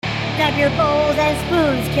Grab your bowls and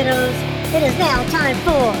spoons, kiddos. It is now time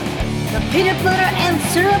for the Peanut Butter and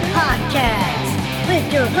Syrup Podcast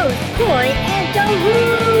with your hosts, Corey and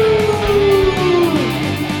Daru.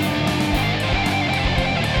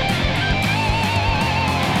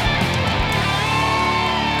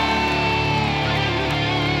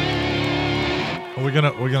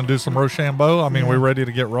 We're gonna do some Rochambeau. I mean, we're ready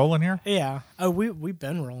to get rolling here. Yeah. Oh, we've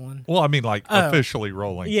been rolling. Well, I mean, like officially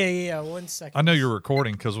rolling. Yeah. 1 second. I know you're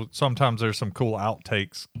recording because sometimes there's some cool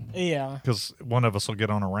outtakes. Yeah. Because one of us will get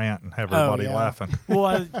on a rant and have everybody laughing.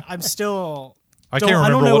 Well, I'm still. I can't remember. I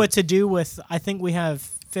don't know what to do with. I think we have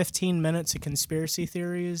 15 minutes of conspiracy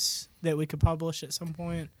theories that we could publish at some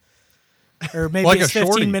point. Or maybe like it's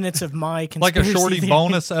 15 shorty. minutes of my conspiracy like a shorty theory.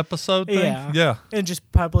 bonus episode thing. Yeah. And just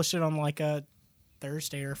publish it on like a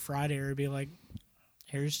Thursday or Friday, or be like,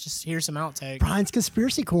 here's some outtakes. Brian's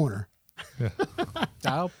Conspiracy Corner. Yeah.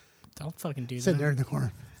 I'll fucking do Sitting that. there in the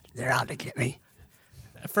corner. They're out to get me.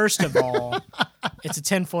 First of all, it's a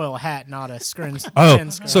tinfoil hat, not a screen. Oh,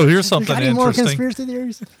 so here's You something got any more interesting. conspiracy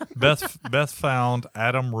theories? Beth found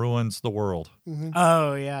Adam ruins the world,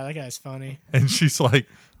 Oh yeah, that guy's funny. and she's like,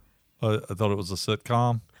 I thought it was a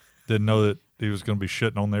sitcom. Didn't know that he was going to be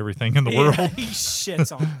shitting on everything in the world. He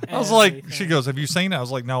shits on. I was like, everything. she goes, have you seen it? I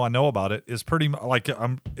was like, no, I know about it. It's pretty like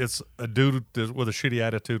it's a dude with a shitty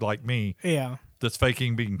attitude like me Yeah, that's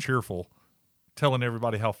faking being cheerful, telling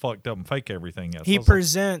everybody how fucked up and fake everything is. he I was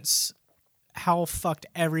presents how fucked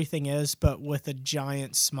everything is, but with a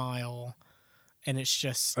giant smile, and it's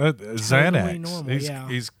just like, Xanax.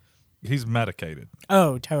 normal, He's medicated.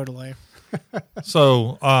 oh, totally.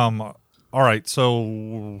 So, all right.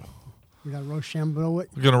 So We got Rochambeau. It.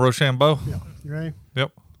 we're gonna Rochambeau. Yeah. You ready?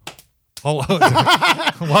 Yep. Hold on.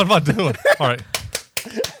 What am I doing? All right.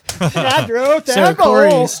 I drove that So goal.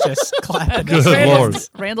 Corey's just clapping. Good Lord.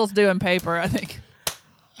 Randall's doing paper, I think.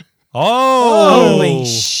 Oh, Holy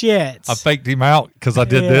shit! I faked him out because I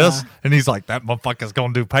did Yeah. this, and he's like, "That motherfucker's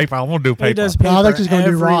gonna do paper. I want to do paper." He does No, I paper think he's gonna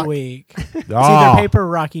do every rock. week. It's Ah, either paper or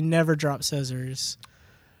rock. He never drops scissors.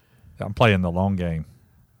 I'm playing the long game.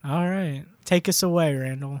 All right, take us away,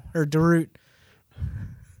 Randall or Darut.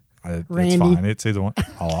 It's Randy. fine. It's either one.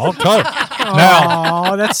 Oh, I'll cut it.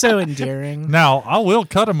 Now, Oh, that's so endearing. now I will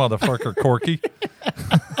cut a motherfucker, Corky.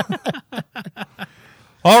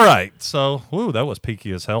 All right. So, ooh, that was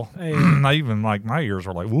peaky as hell. Hey. I even like my ears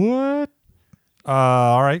were like, what?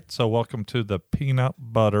 All right. So, welcome to the Peanut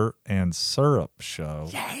Butter and Syrup Show,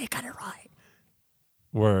 Yeah, you got it right.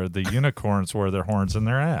 where the unicorns wear their horns in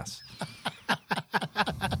their ass.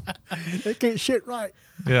 They can't shit right.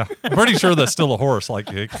 Yeah, I'm pretty sure that's still a horse. Like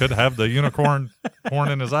it could have the unicorn horn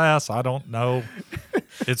in his ass. I don't know.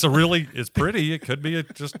 It's pretty. It could be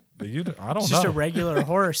just a I don't It's know. just a regular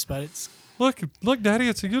horse, but it's Look, Daddy,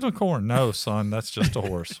 it's a unicorn. No, son, that's just a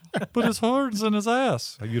horse. But his horn's in his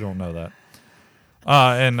ass. You don't know that.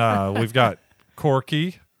 And we've got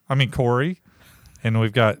Corey, and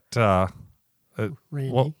we've got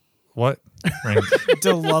Randy. what? Randy.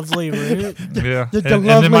 the lovely root. Yeah, The and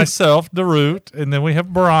lovely- then myself, Darut, and then we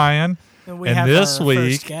have Brian. And we And have this our week-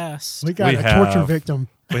 first guest. We got We a torture have- victim.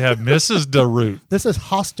 We have Mrs. Darut. This is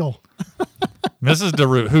hostile. Mrs.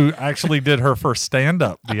 Darut, who actually did her first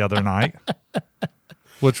stand-up the other night,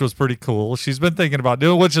 which was pretty cool. She's been thinking about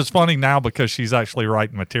doing, which is funny now because she's actually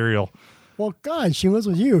writing material. Well, God, she was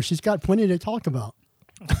with you. She's got plenty to talk about.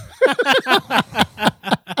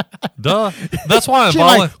 Duh. That's why She's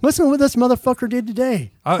like, listen to what this motherfucker did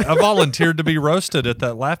today. I volunteered to be roasted at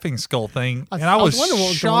that Laughing Skull thing, and I was wondering what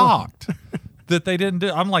was going on. shocked that they didn't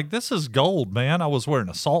do. I'm like, this is gold, man. I was wearing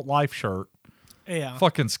a Salt Life shirt, Yeah.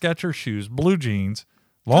 fucking Skechers shoes, blue jeans,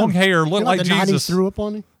 long hair, looked You know, like the 90s Jesus. threw up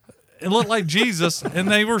on me. It looked like Jesus, and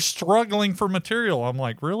they were struggling for material. I'm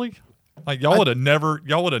like, really? Like y'all would have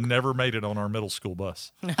never made it on our middle school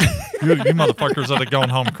bus. you motherfuckers would have gone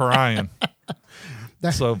home crying.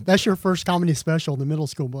 That's your first comedy special, the middle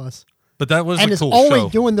school bus. But that was And a it's cool only show.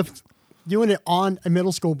 doing it on a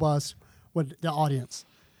middle school bus with the audience.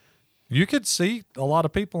 You could see a lot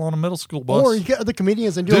of people on a middle school bus. Or you get other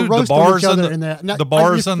comedians and do a Dude, the roast on bars each in other. the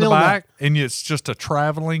bars in the back, and it's just a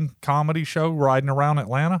traveling comedy show riding around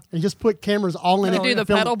Atlanta. And just put cameras all in We it. do the and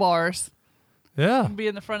film pedal bars. Yeah, Be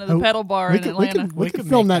in the front of the pedal bar in Atlanta. We We could could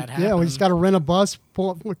film make that. that Yeah, we happen. just got to rent a bus, pull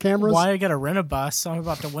up with cameras. Why I gotta rent a bus? I'm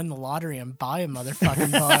about to win the lottery and buy a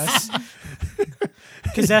motherfucking bus.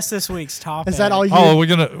 Because that's this week's topic. Is that all you? Oh,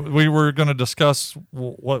 we were gonna discuss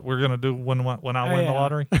what we're gonna do when I win the yeah.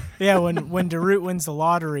 lottery. Yeah, when Darut wins the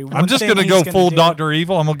lottery, I'm just going gonna to go full Dr.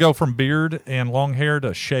 Evil. I'm gonna go from beard and long hair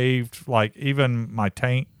to shaved. Like even my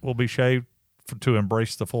taint will be shaved to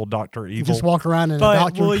embrace the full Dr. You Evil. just walk around in a But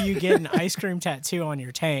doctor. will you get an ice cream tattoo on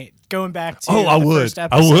your taint? Going back to Oh, I the would. first I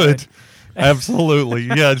episode. would. Absolutely.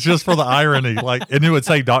 Yeah, it's just for the irony. Like, and it would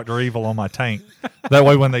say Dr. Evil on my tank. That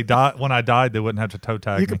way when I died, they wouldn't have to toe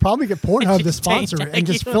tag You me. could probably get Pornhub to Just sponsor it and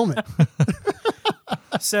just film it.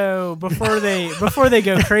 So before they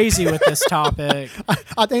go crazy with this topic,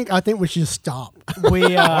 I think we should stop. we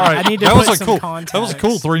All right. I need to that put was a some cool. context. That was a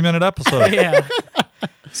cool 3-minute episode. Yeah.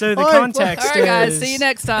 So the All right, context All right, guys. is See you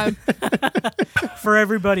next time. for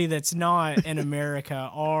everybody that's not in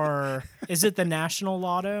America. Is it the National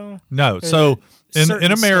Lotto? No, so in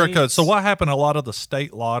certain America, states- so what happened? A lot of the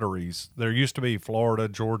state lotteries. There used to be Florida,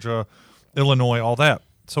 Georgia, Illinois, all that.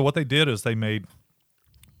 So what they did is they made,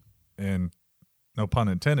 and no pun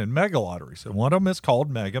intended, mega lotteries, and one of them is called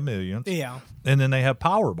Mega Millions, Yeah. and then they have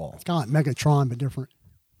Powerball. It's kind of like Megatron, but different.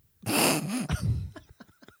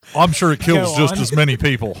 I'm sure it kills Go just on. as many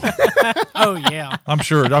people. Oh yeah. I'm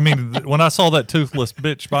sure. I mean, when I saw that toothless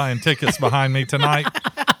bitch buying tickets behind me tonight,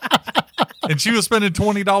 and she was spending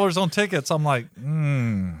 $20 on tickets, I'm like,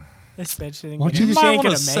 This bitch ain't Why don't gonna- you you just she might ain't want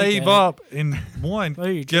gonna to make save it. up and one, What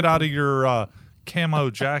are you get out of your camo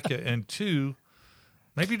jacket, and two,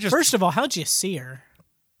 maybe just First of all, how'd you see her?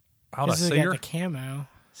 how'd I This has see got her? the camo.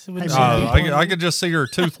 So Hey, wouldn't man, she be I could just see her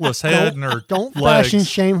toothless head and her Don't legs. fashion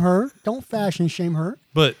shame her. Don't fashion shame her.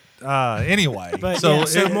 But anyway, But, so, yeah,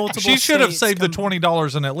 so multiple she should have states saved the come-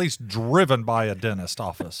 $20 and at least driven by a dentist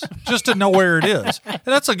office just to know where it is. And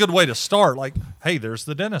that's a good way to start. Like, hey, there's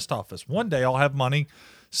the dentist office. One day I'll have money.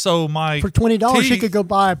 So my For $20, she teeth- could go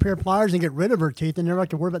buy a pair of pliers and get rid of her teeth and never have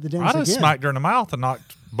to worry about the dentist I'd have again. smacked her in the mouth and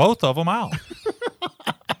knocked both of them out.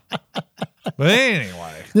 But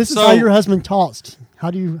anyway, This is so, how your husband talks. How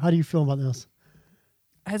do you feel about this?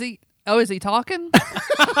 Has he? Oh, is he talking?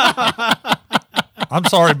 I'm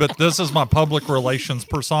sorry, but this is my public relations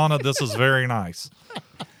persona. This is very nice.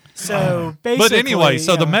 So basically, But anyway,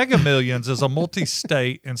 so the yeah. Mega Millions is a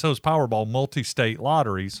multi-state, and so is Powerball, multi-state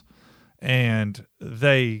lotteries, and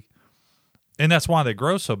that's why they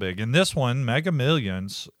grow so big. And this one, Mega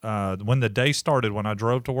Millions, when the day started, when I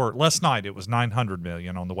drove to work last night, it was 900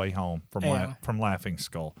 million on the way home from Laughing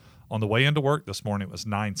Skull. On the way into work this morning, it was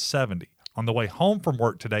 970. On the way home from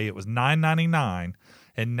work today, it was 999,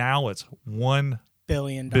 and now it's $1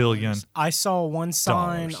 billion. billion I saw one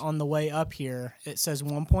sign dollars. on the way up here. It says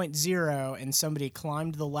 1.0, and somebody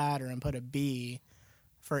climbed the ladder and put a B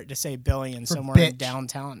for it to say billion somewhere in bitch.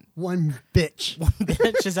 downtown. One bitch.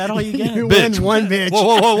 Bitch, is that all you get? You Bitch. win one bitch.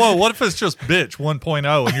 Whoa! What if it's just bitch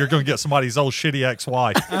 1.0 and you're going to get somebody's old shitty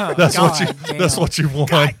ex-wife? That's God what you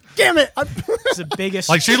want. Damn it. It's the biggest.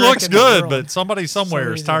 Like she trick looks in the good, world. but somebody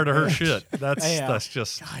somewhere is easy. tired of her shit. That's Yeah. that's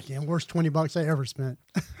just God damn, worst $20 I ever spent.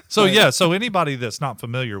 so. Yeah, so anybody that's not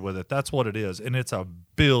familiar with it, that's what it is, and it's $1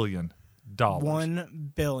 billion.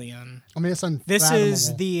 $1 billion. I mean, it's This is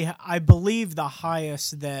unfathomable. I believe, the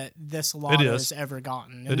highest that this lotto is. has ever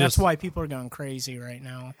gotten, It and that's is. why people are going crazy right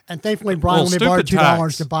now. And thankfully, Brian Well, only borrowed stupid $2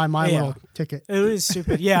 tax. to buy my Yeah. little ticket. It was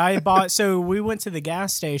stupid. Yeah, I bought. So we went to the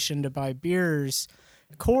gas station to buy beers.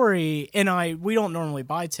 Corey and we don't normally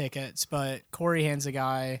buy tickets, but Corey hands a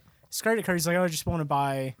guy his credit card. He's like, "Oh, I just want to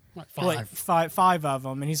buy five of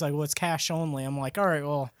them," and he's like, "Well, it's cash only." I'm like, "All right,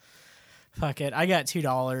 well, fuck it. I got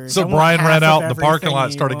 $2." So Brian ran out in the parking lot,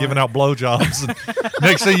 and started giving out blowjobs, and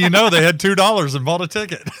next thing you know, they had $2 and bought a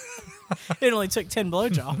ticket. It only took 10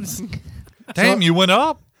 blowjobs. Damn, you went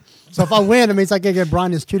up. So if I win, it means I can get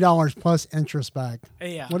Brian his $2 plus interest back.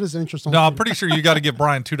 Yeah. What is the interest on? No, I'm pretty sure you got to give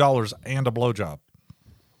Brian $2 and a blowjob.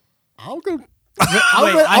 I'll go. Wait, I'll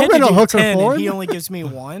had rent to a do hooker 10 for and he him. only gives me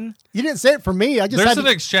one. You didn't say it for me. I just There's had an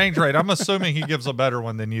to, exchange rate. I'm assuming he gives a better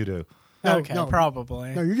one than you do. No, Okay, no.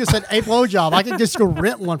 probably. No, you just said a blowjob. I could just go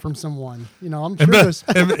rent one from someone. You know, I'm sure And, there's.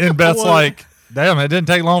 and Beth's like, damn, it didn't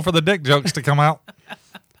take long for the dick jokes to come out.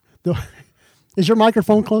 Is your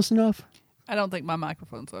microphone close enough? I don't think my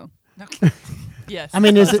microphone's on. No. Yes. I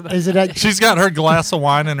mean, is it at? She's got her glass of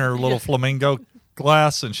wine in her little flamingo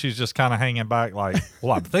glass, and she's just kind of hanging back like,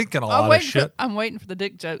 well, I'm thinking a lot of shit. I'm waiting for the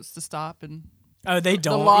dick jokes to stop. And Oh, they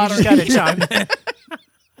don't. You lottery. just got to chime in.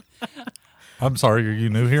 I'm sorry, are you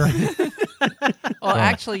new here? well,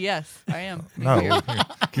 actually, yes, I am. No,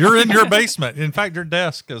 you're in your basement. In fact, your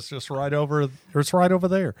desk is just right over. It's right over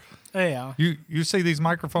there. Yeah. You see these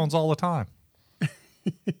microphones all the time.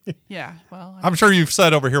 Yeah. Well, I'm sure you've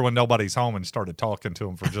sat over here when nobody's home and started talking to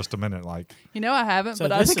them for just a minute. Like I haven't, So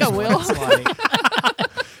but I this think is I what will. it's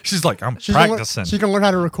like. she's like, I'm She's gonna practicing. She's gonna learn how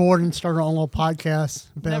to record and start her own little podcast.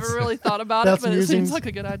 Never Beth's- really thought about Beth's it, but it musings. seems like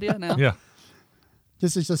a good idea now. Yeah.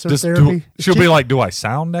 This is just her Just therapy. she'll be like, do I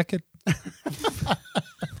sound naked?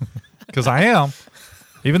 Because I am.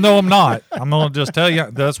 Even though I'm not, I'm going to just tell you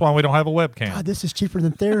that's why we don't have a webcam. God, this is cheaper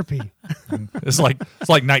than therapy. It's like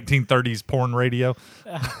 1930s porn radio.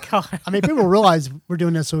 God. I mean, people realize we're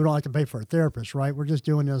doing this so we don't have to pay for a therapist, right? We're just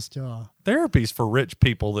doing this to. Therapy's for rich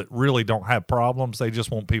people that really don't have problems. They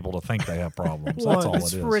just want people to think they have problems. That's all it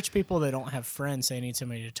It's is. for rich people that don't have friends. They need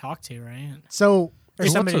somebody to talk to, right? So, Or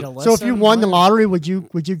somebody to listen. so if you won the lottery, would you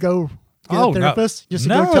go get Oh, a no. therapist just to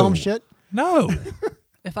No. go tell them shit? No.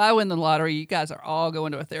 If I win the lottery, you guys are all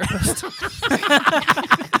going to a therapist.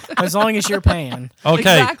 As long as you're paying.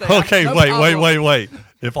 Okay. Exactly. Okay. No wait. problem. Wait.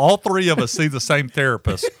 If all three of us see the same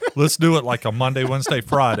therapist, let's do it like a Monday, Wednesday,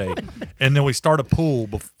 Friday, and then we start a pool.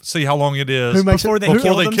 See how long it is Who makes Before it, they before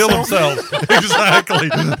kill they kill themselves?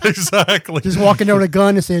 themselves. Exactly. just walking there with a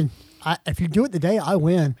gun and saying, if you do it today, I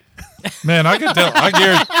win. Man, I can tell.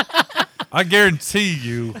 I guarantee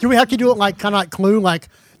you. Do we have to do it like kind of like Clue, like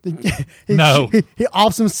No. he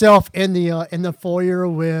offs himself in the foyer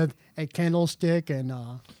with a candlestick and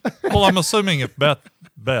Well, I'm assuming if Beth,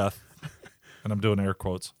 and I'm doing air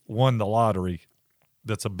quotes, won the lottery,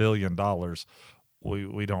 that's $1 billion.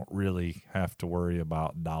 We don't really have to worry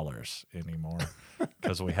about dollars anymore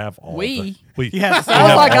because we have all. We? Yeah. Sounds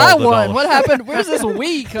have like all I the won. dollars. What happened? Where's this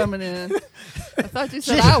we coming in? I thought you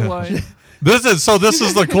said I won. This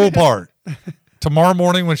is the cool part. Tomorrow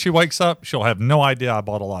morning when she wakes up, she'll have no idea I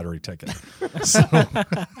bought a lottery ticket.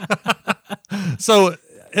 So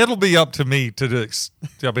it'll be up to me to do.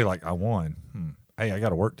 I'll be like, I won. Hey, I got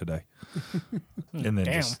to work today, and then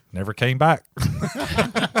Damn. just never came back.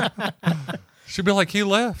 She'd be like, he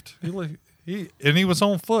left. He was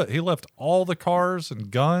on foot. He left all the cars and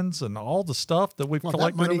guns and all the stuff that we've well, that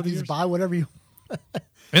collected money over the you years. just buy whatever you.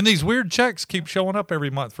 And these weird checks keep showing up every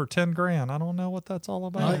month for $10,000. I don't know what that's all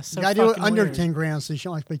about. Yeah. So you got to do it fucking under weird. 10 grand, so you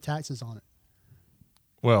don't have to pay taxes on it.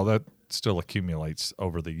 Well, that still accumulates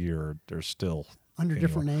over the year. There's still Under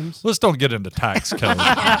different names. Let's don't get into tax code.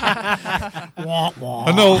 Wah, wah.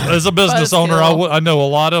 I know as a business owner, Buzzkill. I know a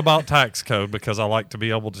lot about tax code because I like to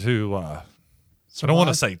be able to. I don't want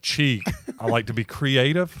to say cheat. I like to be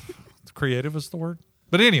creative. Creative is the word.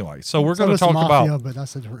 But anyway, so we're So going to does talk Mafia, about but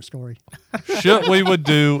that's a different story. shit we would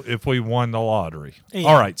do if we won the lottery. Yeah.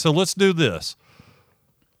 All right, so let's do this.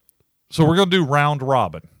 So we're going to do round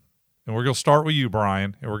robin. And we're going to start with you,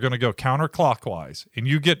 Brian, and we're going to go counterclockwise. And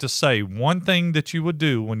you get to say one thing that you would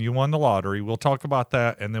do when you won the lottery. We'll talk about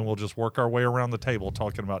that, and then we'll just work our way around the table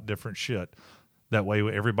talking about different shit. That way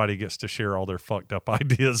everybody gets to share all their fucked up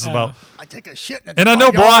ideas about. I take a shit. And I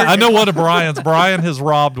know Brian. I know one of Brian's. Brian has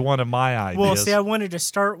robbed one of my ideas. Well, see, I wanted to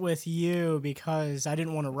start with you because I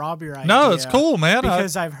didn't want to rob your idea. No, it's cool, man.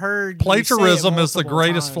 Because I've heard you Plagiarism say it is the multiple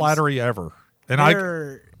greatest times. flattery ever.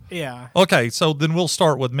 And Yeah, okay, so then we'll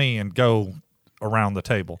start with me and go around the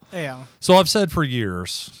table. yeah. So I've said for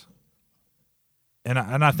years, and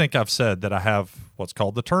I think I've said that I have what's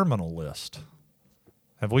called the terminal list.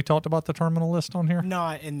 Have we talked about the terminal list on here?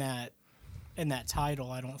 Not in that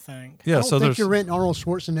title, I don't think. Yeah, I don't so think there's you're renting Arnold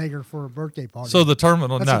Schwarzenegger for a birthday party. so the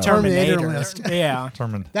terminal. That's no, a Terminator Terminator. list. Yeah.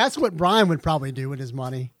 That's what Brian would probably do with his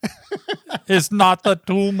money. it's not the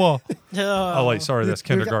tumor. Oh wait, sorry, that's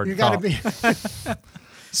kindergarten You got to cop. be.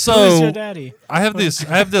 Who's your So daddy? I have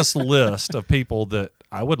this list of people that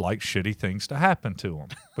I would like shitty things to happen to them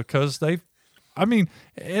because they've. I mean,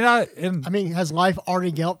 I mean, has life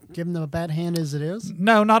already given them a bad hand as it is?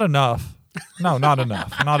 no, not enough. No, not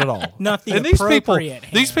enough. Not at all. Not the and these people, appropriate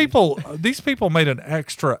hand. these people made an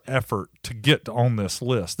extra effort to get on this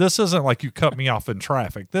list. This isn't like you cut me off in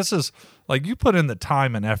traffic. This is like you put in the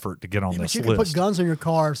time and effort to get on But this you can list. put guns in your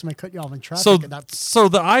car if somebody cut you off in traffic. So, and that, so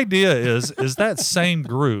the idea is that same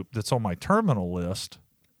group that's on my terminal list,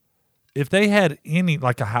 if they had any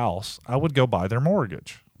like a house, I would go buy their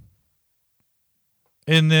mortgage,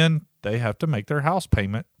 and then they have to make their house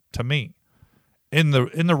payment to me. And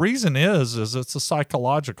the reason is it's a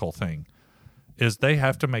psychological thing, is they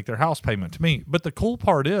have to make their house payment to me. But the cool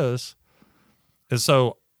part is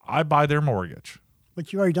so I buy their mortgage,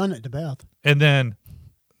 but you already done it to Beth. and then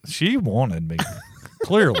she wanted me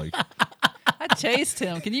clearly. I chased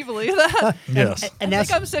him. Can you believe that? Yes. And I that's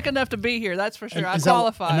think I'm sick enough to be here. That's for sure. I is that-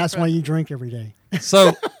 qualify. and that's for- why you drink every day.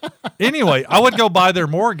 So anyway, I would go buy their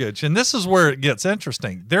mortgage, and this is where it gets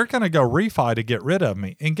interesting. They're going to go refi to get rid of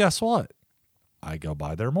me, and guess what? I go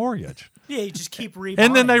buy their mortgage, Yeah, you just keep rebuying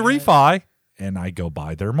and then they it. refi, and I go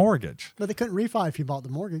buy their mortgage. But they couldn't refi if you bought the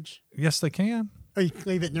mortgage. Yes, they can. Or you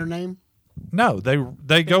leave it in their name. No,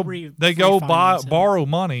 they go re- they go buy refinance it. borrow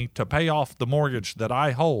money to pay off the mortgage that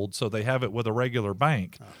I hold, so they have it with a regular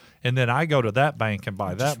bank, and then I go to that bank and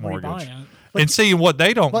buy Just that mortgage. rebuy it. And see, what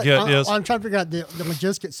they don't But get is I'm trying to figure out the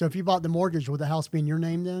logistics. So if you bought the mortgage, would the house be in your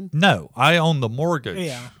name then? no, I own the mortgage.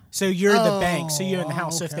 Yeah. So you're the bank. So you own the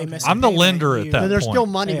house. So if okay, they miss, I'm a the payment, lender at you- that So there's point. still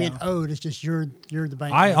money Yeah. being owed. It's just you're the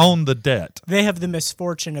bank. I own the debt. They have the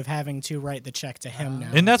misfortune of having to write the check to him now.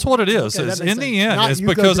 And that's what it is. Okay, that is makes in the sense. end, Not it's you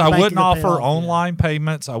go to because the I bank wouldn't and you pay offer off, yeah. online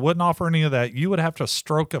payments. I wouldn't offer any of that. You would have to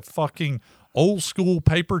stroke a fucking old school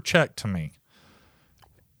paper check to me.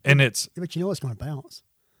 And it's, But you know it's going to bounce.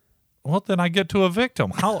 well, then I get to evict them.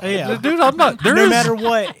 How, Yeah. dude, I'm not, there no is- matter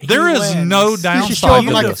what, he there is wins. no You should show downside up to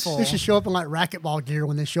in like this. Beautiful. you should show up in like racquetball gear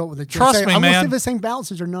when they show up with the Trust say, me, I'm gonna see man. if this thing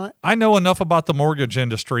bounces or not. I know enough about the mortgage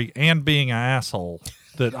industry and being an asshole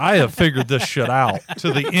that I have figured this shit out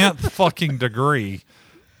to the nth fucking degree,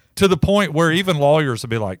 to the point where even lawyers would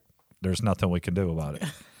be like, there's nothing we can do about it.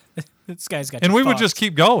 This guy's got. And you we would fucked. just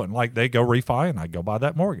keep going. Like they go refi and I go buy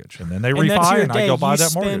that mortgage. And then they And that's refi your and day. I go buy You that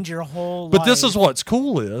spend mortgage. your whole But this life- is what's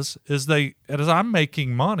cool is as I'm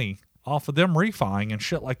making money off of them refiing and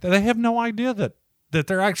shit like that, they have no idea that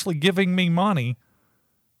they're actually giving me money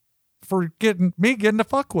for getting to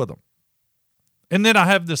fuck with them. And then I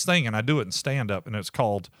have this thing and I do it in stand up and it's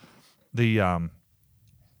called the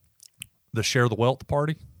Share the Wealth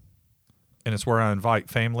party. And it's where I invite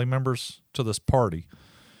family members to this party.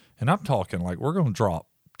 And I'm talking like we're going to drop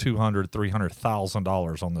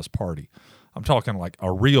 $200,000-$300,000 on this party. I'm talking like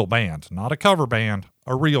a real band, not a cover band,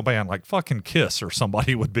 a real band, like fucking Kiss or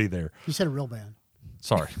somebody would be there. You said a real band.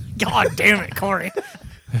 Sorry. God damn it, Corey.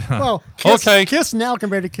 Well, Kiss, Okay. Kiss now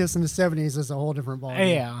compared to Kiss in the 70s is a whole different ball.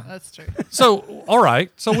 Yeah. That's true. So, all right.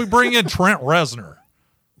 So we bring in Trent Reznor.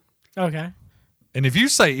 Okay. And if you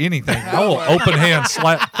say anything, I will open hand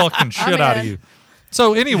slap fucking shit out of you.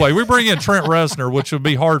 So anyway, we bring in Trent Reznor, which would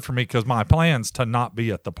be hard for me because my plan's to not be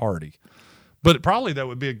at the party. But probably that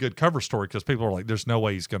would be a good cover story because people are like, there's no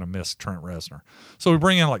way he's going to miss Trent Reznor. So we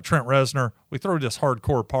bring in like Trent Reznor. We throw this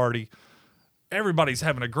hardcore party. Everybody's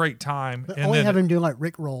having a great time. But only have him do like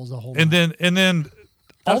Rick rolls the whole And night. then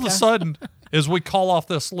all of a sudden, as we call off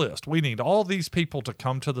this list, we need all these people to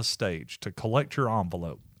come to the stage to collect your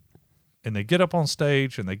envelope. And they get up on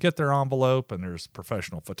stage and they get their envelope, and there's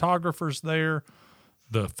professional photographers there.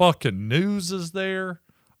 The fucking news is there.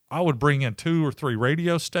 I would bring in 2 or 3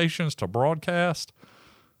 radio stations to broadcast,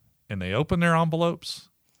 and they open their envelopes,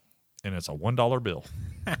 and it's a $1 bill.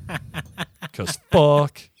 Because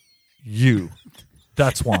fuck you.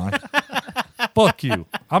 That's why. Fuck you.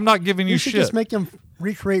 I'm not giving you You should shit. just make them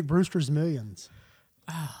recreate Brewster's Millions.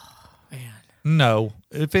 No.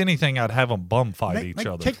 If anything, I'd have them bum fight each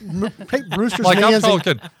other. Take Brewster's Like Millions.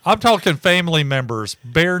 I'm talking family members,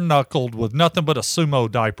 bare knuckled with nothing but a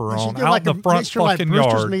sumo diaper You should on, do out like in the front mixture like fucking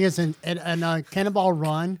Brewster's yard. Millions and Cannonball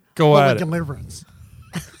Run. Go but at with it. Deliverance.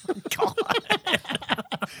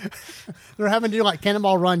 They're having to do like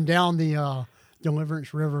Cannonball Run down the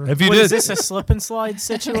Deliverance River. If you What, is did, this a slip and slide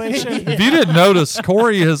situation? if you didn't notice,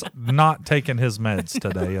 Corey has not taken his meds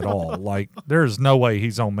today at all. Like, there's no way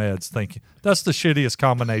he's on meds. Thinking that's the shittiest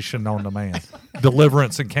combination known to man: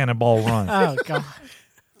 Deliverance and Cannonball Run. Oh God.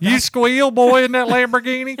 You squeal, boy, in that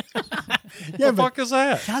Lamborghini. yeah, The but fuck is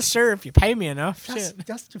that? Yeah, sure. If you pay me enough, shit.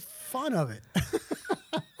 that's the fun of it.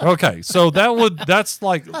 Okay, so that's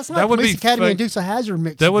like That's that like would Police be Academy fa- and Dukes of Hazzard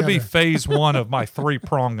mixed that would be together. phase 1 of my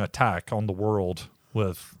 3-prong attack on the world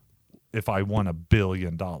with if I won $1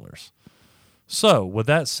 billion. So with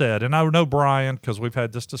that said, and I know Brian, because we've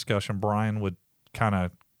had this discussion, Brian would kind of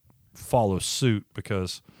follow suit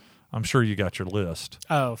because I'm sure you got your list.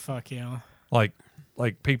 Oh fuck yeah.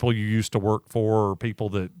 Like people you used to work for or people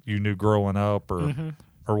that you knew growing up or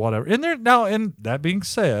whatever. And there now, and that being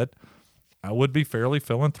said, I would be fairly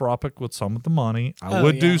philanthropic with some of the money. I Oh,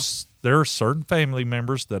 would yeah. do. There are certain family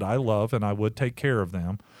members that I love, and I would take care of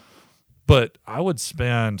them. But I would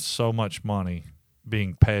spend so much money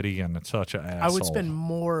being petty and such an asshole. I would spend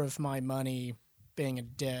more of my money being a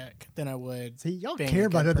dick than I would. See, y'all being care a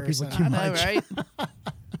about good other people person. too I know, much. right?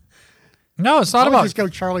 No, it's I not would about. just go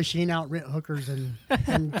Charlie Sheen out, rent hookers,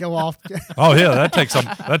 and go off. Oh yeah, that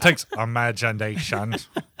takes imagination.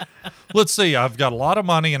 Let's see. I've got a lot of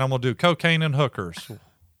money, and I'm gonna do cocaine and hookers.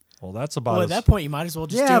 Well, that's about. Well, at as, that point, you might as well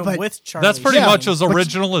just Yeah, do them but with Charlie. that's pretty Yeah, much as but you-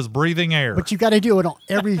 original as breathing air. But you got to do it on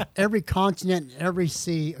every continent, and every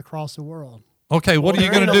sea across the world. Okay, what are you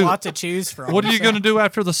There ain't gonna a do? lot to choose from. What are you so- going to do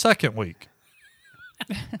after the second week?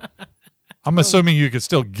 I'm assuming you could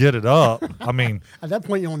still get it up. I mean, At that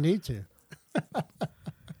point, you don't need to.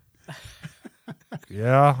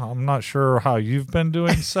 yeah, I'm not sure how you've been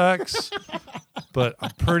doing sex, but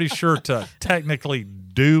I'm pretty sure to technically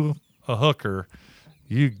do a hooker,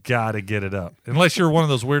 you got to get it up. Unless you're one of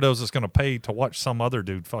those weirdos that's going to pay to watch some other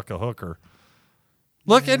dude fuck a hooker.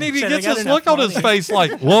 Look, and he Said, gets "I got this enough look on his money." face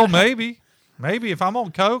like, well, maybe if I'm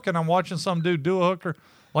on coke and I'm watching some dude do a hooker,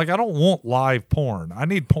 like I don't want live porn. I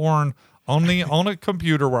need porn on a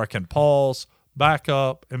computer where I can pause, back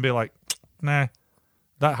up, and be like, nah,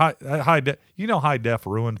 that high def, high def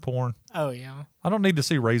ruined porn. Oh yeah. I don't need to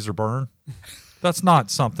see razor burn. That's not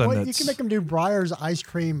something Well, that's. you can make them do Briar's ice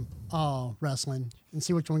cream wrestling and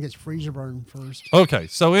see which one gets freezer burn first. Okay,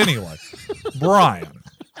 so anyway, Brian,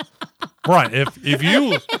 if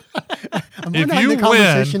you not in the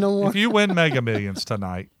conversation no more. if you win Mega Millions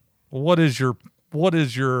tonight, what is your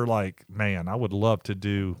like, man, I would love to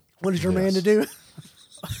do. What is your man this. to do?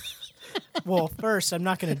 Well, first, I'm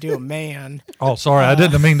not going to do a man. Oh, sorry, I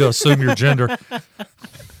didn't mean to assume your gender.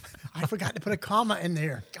 I forgot to put a comma in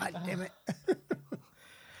there. God damn it.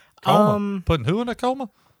 Coma. Putting who in a coma?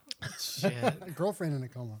 Shit. A girlfriend in a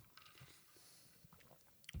coma.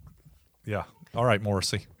 Yeah. All right,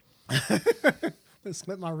 Morrissey.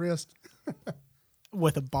 Split my wrist.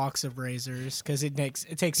 With a box of razors, because it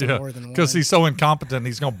takes Yeah, more than one. because he's so incompetent,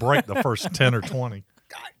 he's going to break the first 10 or 20.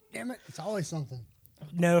 God damn it. It's always something.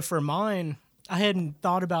 No, for mine, I hadn't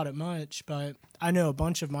thought about it much, but I know a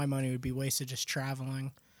bunch of my money would be wasted just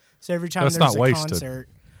traveling. So every time That's there's not a wasted. concert,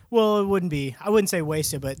 well, it wouldn't be. I wouldn't say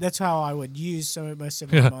wasted, but that's how I would use most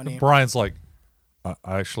of my money. Brian's like, I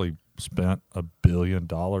actually spent $1 billion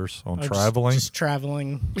on Or traveling. just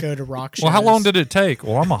traveling, go to rock shows. Well, how long did it take?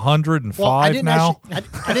 Well, I'm 105 Well, I didn't now.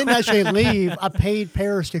 I didn't actually leave. I paid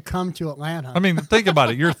Paris to come to Atlanta. I mean, think about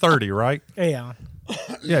it. You're 30, right? Yeah.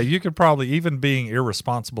 Yeah, you could probably, even being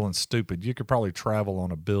irresponsible and stupid, you could probably travel on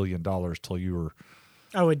 $1 billion till you were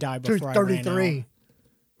I would die to before I ran 33.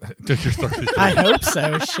 till you're 33. out. I hope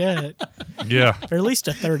so. Shit. Yeah, Or at least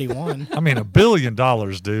a 31. I mean, $1 billion,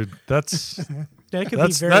 dude. That's That could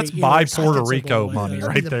that's be very buy Puerto irresponsible Rico with money it.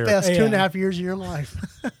 right the there. best Yeah. 2.5 years of your life.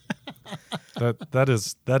 That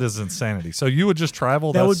is insanity. So you would just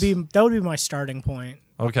travel. That would be my starting point.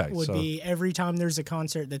 okay. Would So be every time there's a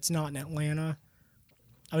concert that's not in Atlanta,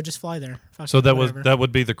 I would just fly there. Fuck so it, whatever. that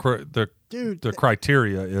would be the Dude, the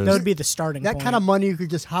criteria is That would be the starting that point. kind of money, you could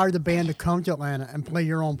just hire the band to come to Atlanta and play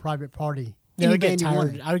your own private party. Yeah, I Any would get band you tired.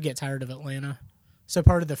 wanted. I would get tired of Atlanta. So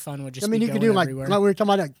part of the fun would just I mean, be you could going do like everywhere. we were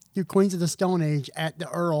talking about, like, do Queens of the Stone Age at the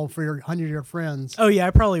Earl for your 100 of your friends. Oh yeah,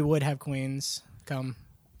 I probably would have Queens come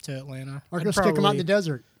to Atlanta. Or I'd go stick them out in probably- the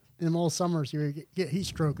desert in the middle of summer so you get heat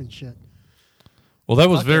stroke and shit. well. That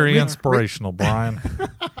was Fuck it, very Rick- inspirational, Brian.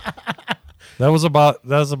 That was about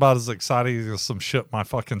as exciting as some shit my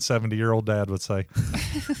fucking 70-year-old dad would say.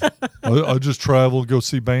 I just travel, go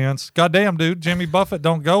see bands. Goddamn, dude, Jimmy Buffett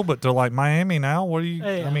don't go but to like Miami now. What do you?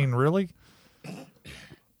 Hey, I mean, really?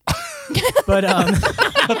 But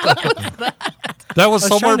That was I was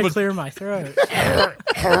somewhere. trying to But clear my throat.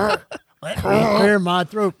 Clear my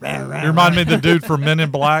throat. you remind me of the dude from Men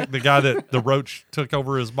in Black, the guy that the roach took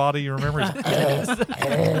over his body. You remember?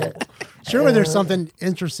 Surely there's something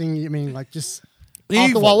interesting. I mean, like just off the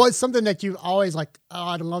Evil. wall. What's something that you always like? Oh,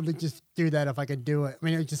 I'd love to just do that if I could do it. I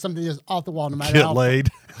mean, it's just something just off the wall, no matter Get how. laid.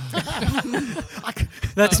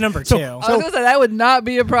 That's number two. I was gonna say that would not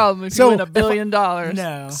be a problem if So, you win $1 billion.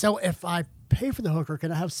 No. So if I pay for the hooker,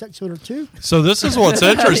 can I have sex with her too? So this is what's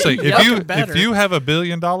interesting. Yup, better. If you have $1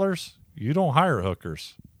 billion, you don't hire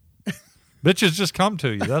hookers. Bitches just come to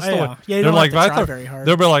you. That's the Yeah. way. Yeah, you They're don't like, have to "I try throw-" very hard.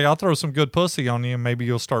 They'll be like, I'll throw some good pussy on you, and maybe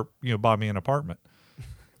you'll start, buy me an apartment.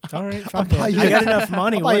 All right, fuck buy it. you I a- got enough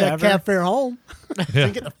money. I'll buy you a Whatever. cab fare home. Yeah.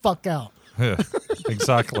 And get the fuck out. Yeah,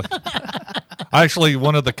 exactly. Actually,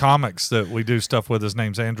 one of the comics that we do stuff with, his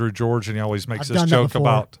name's Andrew George, and he always makes I've this done that joke before.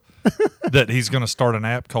 about that he's going to start an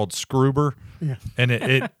app called Scroober, Yeah. and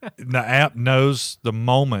the app knows the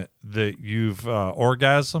moment that you've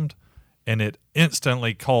orgasmed, and it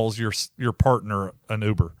instantly calls your partner an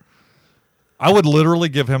Uber. I would literally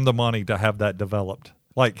give him the money to have that developed.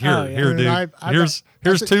 Like here, Oh, yeah. here, Dude, dude. I've here's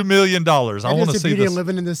that's $2 million. I want to That's the see beauty this. of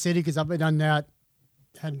living in the city because I've been done that.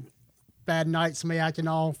 Had bad night, somebody acting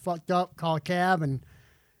all fucked up, call a cab and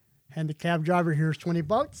hand the cab driver, here's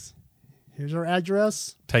 $20. Here's our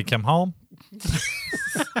address. Take him home.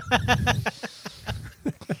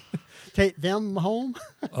 Take them home.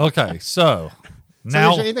 Okay, so So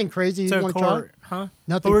now is there anything crazy you So want to try? court, huh?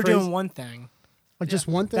 Nothing But we're crazy? doing one thing. Like just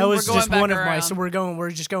one thing? That was We're going just back one of my. around. So we're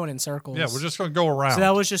just going in circles. yeah, we're just going to go around. So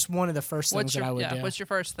that was just one of the first things What's that your I would do. What's your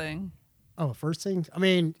first thing? Oh, first thing? I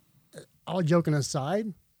mean, all joking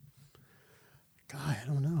aside, God, I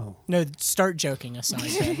don't know. No, start joking aside.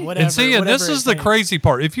 Then. Whatever. And see, and this whatever is it the takes. crazy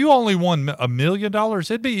part. If you only won $1 million,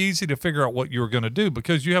 it'd be easy to figure out what you were going to do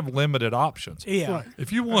because you have limited options. Yeah, Right.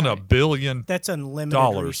 If you won $1 billion, that's unlimited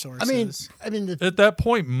Dollars. resources. I mean, at that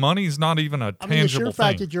point, money's not even a I mean, the sheer tangible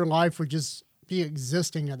fact thing. that your life would just be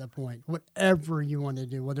existing at that point. Whatever you want to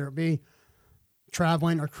do, whether it be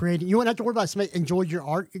traveling or creating, you wouldn't have to worry about somebody enjoyed your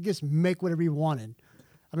art. You just make whatever you wanted.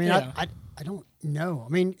 I mean, Yeah. I don't know. I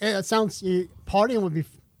mean, it sounds partying would be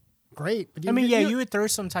great, but I mean, you would throw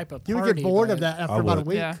some type of party. you would get bored but- of that after I about a would.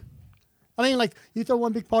 week. Yeah. I mean, like you throw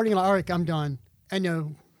one big party and like, all right, I'm done. I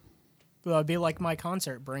know. Well, it'd be like my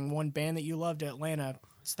concert. Bring one band that you love to Atlanta.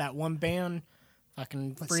 It's that one band.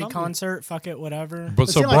 Fucking free something- concert. Fuck it, whatever. But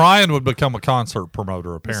so see, like- Brian would become a concert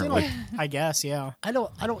promoter, It seemed apparently. like I guess, yeah. I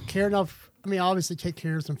don't care enough. I mean, obviously take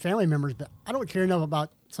care of some family members, but I don't care enough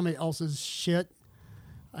about somebody else's shit.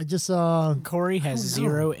 I just Corey has I don't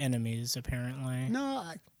know. 0 enemies, apparently. no,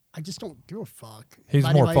 I just don't give a fuck. He's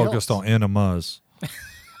about more anybody focused else. on enemas.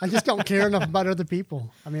 I just don't care enough about other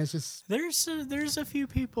people. I mean, it's just There's a few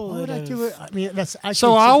people why would that I have, do it? I mean, that's I So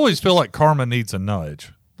should- I always feel like karma needs a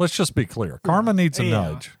nudge. Let's just be clear. Karma needs a Yeah.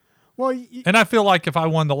 nudge. well, And I feel like if I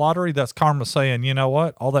won the lottery, that's karma saying, you know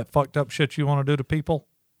what? All that fucked up shit you want to do to people,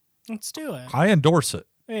 Let's do it. I endorse it.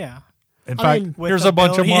 Yeah. In I fact, mean, with here's $1 a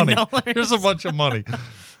bunch of money. billion. Here's a bunch of money.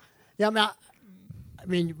 yeah. I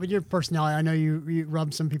mean, with your personality, I know you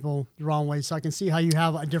rub some people the wrong way, so I can see how you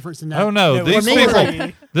have a difference in that. Oh no, Yeah, these well, people.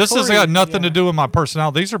 Corey- This has Corey, got nothing to yeah. do with my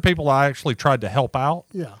personality. These are people I actually tried to help out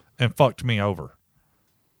Yeah. and fucked me over.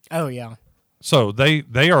 Oh, yeah. So they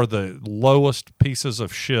are the lowest pieces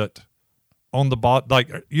of shit on the bot.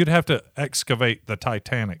 Like you'd have to excavate the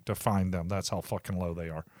Titanic to find them. That's how fucking low they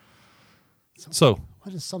are. So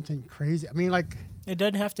What is something crazy? I mean, like, It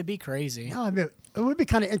doesn't have to be crazy. no, I mean, it would be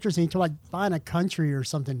kind of interesting to like buy in a country or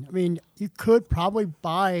something. I mean, you could probably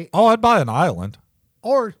buy I'd buy an island.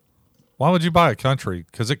 or Why would you buy a country?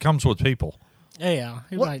 Because it comes with people. Yeah.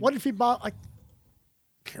 what if you bought like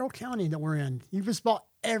Carroll County that we're in? You just bought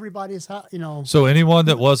everybody's house, you know. So anyone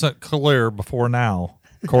that wasn't clear before now,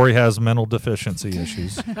 Corey has mental deficiency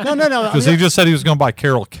issues No. because he just said he was going to buy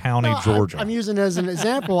Carroll County, no, Georgia. I'm using it as an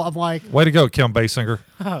example of like Way to go, Kim Basinger.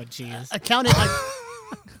 Oh, jeez. a county. Like,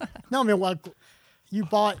 no, I mean, like you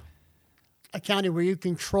bought a county where you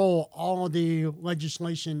control all the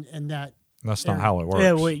legislation and that. That's not how it works.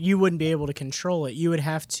 Yeah, well, you wouldn't be able to control it. You would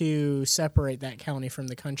have to separate that county from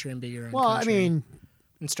the country and be your own Well, country I mean,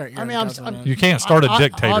 and start your I own mean, I'm- government. You can't start a obviously,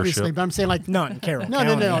 dictatorship. but I'm saying like Not in Carroll no.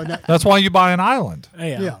 County. That's why you buy an island. Oh,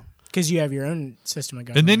 yeah. Yeah. Because you have your own system of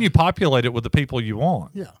government. And then you populate it with the people you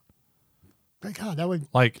want. Yeah. But God, that would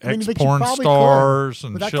Like I mean, but you ex-porn probably stars could.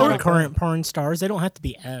 and But that shit Or kind like of- that. current porn stars. They don't have to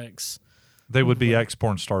be ex. They would be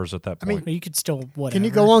ex-porn stars at that point. You could still whatever. Can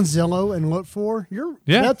you go on Zillow and look for your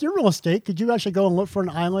Yeah. Beth, your real estate? Could you actually go and look for an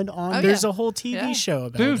island on? Oh, There's yeah. a whole TV Yeah. show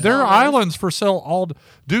about Dude, it. there are islands for sale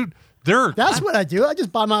dude, That's what I do. I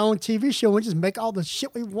just buy my own TV show and just make all the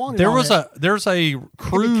shit we want. there's a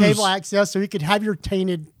cruise. cable access, so you could have your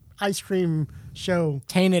tainted ice cream show.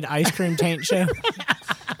 Tainted ice cream taint show.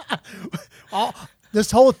 This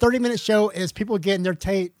whole 30-minute show is people getting their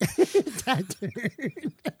taint tattooed.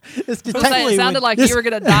 It's the I was saying, it sounded like you were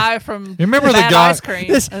going to die from remember the bad guy- ice cream.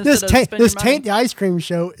 this instead this of taint spending this your money. taint the ice cream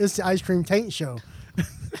show is the ice cream taint show.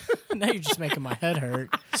 Now you're just making my head hurt.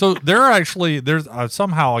 So there's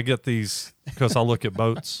somehow I get these because I look at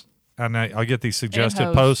boats and I get these suggested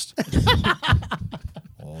hoes. posts.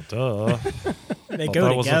 Well, duh. They Thought go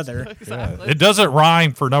that was a- together. Exactly. It doesn't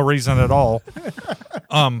rhyme for no reason at all.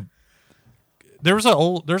 There's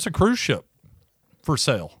a cruise ship for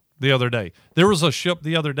sale the other day. There was a ship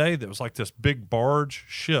the other day that was like this big barge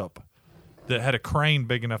ship that had a crane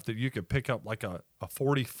big enough that you could pick up like a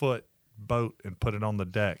 40-foot boat and put it on the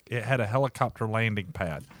deck. It had a helicopter landing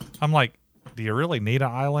pad. I'm like, do you really need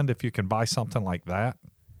an island if you can buy something like that?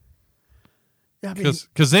 Yeah, I mean,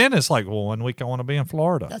 Because then it's like, well, 1 week I want to be in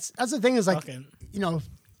Florida. that's the thing is like Fucking- you know,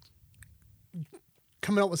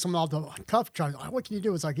 coming up with some off the cuff trying. What can you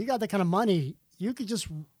do? It's like you got that kind of money, you could just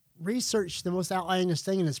research the most outlandish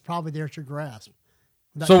thing, and it's probably there at your grasp.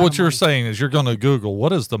 That So kind what of you're money. saying is you're going to Google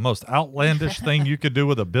what is the most outlandish thing you could do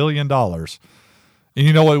with $1 billion, and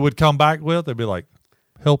you know what it would come back with? They'd be like,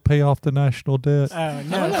 help pay off the national debt. Oh,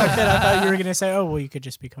 no. I thought you were going to say, oh, well, you could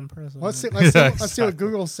just become president. Let's see Yeah, let's see what exactly.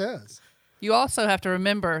 Google says. You also have to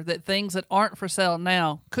remember that things that aren't for sale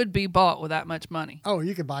now could be bought with that much money. Oh,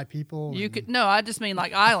 you could buy people. You and- could I just mean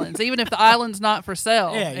like islands. Even if the island's not for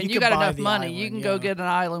sale, Yeah, and you you could got buy enough the money, you island, can go yeah. get an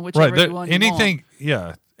island, whichever Right. one you want. Anything,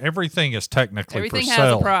 yeah. Everything is technically Everything for has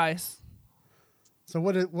sale. a price. So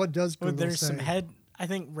what does Well, Google there's say? some head. I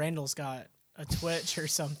think Randall's got a twitch or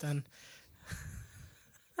something.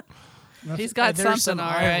 He's got There's something, some all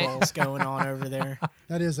eye right. rolls going on over there.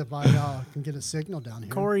 That is if I can get a signal down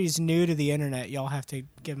here. Corey's new to the internet. Y'all have to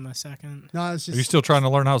give him a second. No, it's Are you just still trying to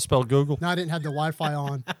learn how to spell Google? no. I didn't have the Wi-Fi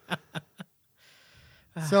on.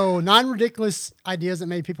 So non-ridiculous ideas that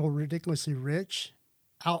made people ridiculously rich.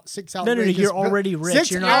 Six No, outrageous. you're already rich.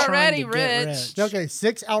 Six You're not You're trying to already get rich. rich. Okay,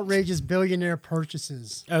 6 outrageous billionaire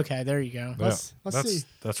purchases. Okay, there you go. Let's that's, see.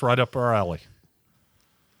 That's right up our alley.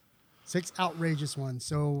 6 outrageous ones.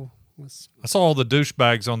 So let's. I saw all the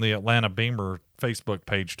douchebags on the Atlanta Beamer Facebook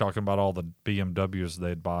page talking about all the BMWs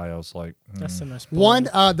they'd buy. I was like, That's the most One,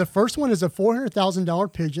 boring. the first one is a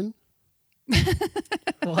 $400,000 pigeon,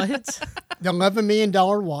 What? the $11 million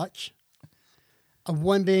watch, a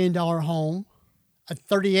 $1 billion home, a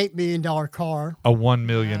 $38 million car, a $1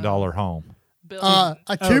 million home. Billion.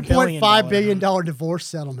 a $2.5 billion home. divorce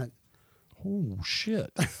settlement. Oh, shit.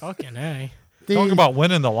 Fucking A. The, Talking about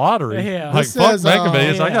winning the lottery. Yeah. Like, This fuck says, Mega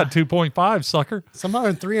Millions. I yeah. got 2.5, sucker. somehow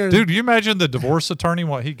in 300, Dude, do you imagine the divorce attorney,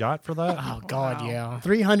 what he got for that? Oh God, yeah.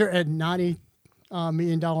 $390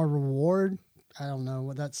 million reward. I don't know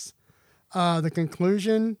what that's. The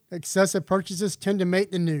conclusion: excessive purchases tend to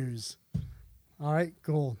make the news. All right,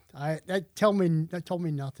 cool. That told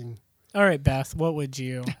me nothing. All right, Beth. What's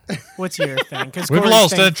your thing? Because We've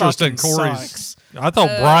lost interest in Corey's. Sucks. I thought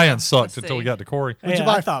Brian sucked let's until we see. got to Corey. Would you Yeah,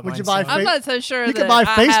 buy- I thought would you mine buy sucked. I'm not so sure You that could buy I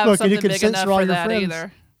Facebook have and something you could big censor enough all for your that friends.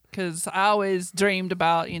 either. Because I always dreamed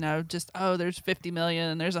about, just there's 50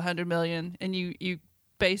 million, there's 100 million, and you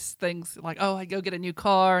base things like, oh, I go get a new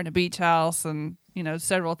car and a beach house and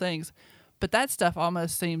several things. But that stuff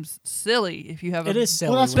almost seems silly if you have It a is silly.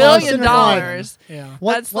 Well, that's when why I was it's billion sitting there like, dollars. Yeah. That's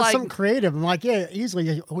What's like- something creative? I'm like, yeah,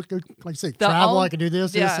 easily. Like you say, The travel. only- I could do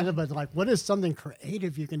this, yeah. and that, but like, what is something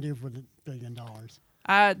creative you can do for $1 billion?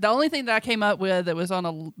 The only thing that I came up with that was on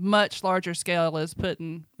a much larger scale is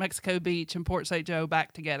putting Mexico Beach and Port St. Joe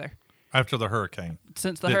back together. After the hurricane.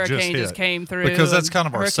 Since the That just hurricane hit. just came through, Because that's and kind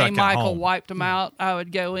of our Hurricane second Michael home. wiped them out. I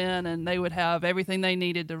would go in and they would have everything they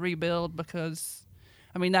needed to rebuild because,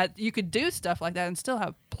 that you could do stuff like that and still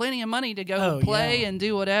have plenty of money to go Oh, play yeah. and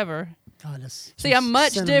do whatever. God, that's See, I'm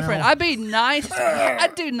much sentimental. different. I'd be nice.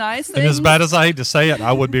 I'd do nice things. And as bad as I hate to say it,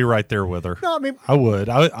 I would be right there with her. No, I mean, I would.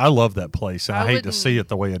 I love that place, and I I hate to wouldn't- see it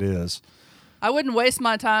the way it is. I wouldn't waste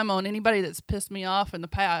my time on anybody that's pissed me off in the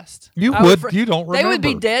past. You I would. You don't They would be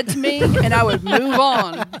remember. dead to me, and I would move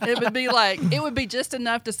on. It would be just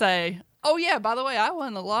enough to say, "Oh yeah, by the way, I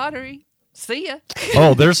won the lottery. See ya."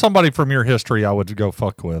 Oh, there's somebody from your history I would go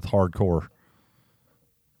fuck with. Hardcore.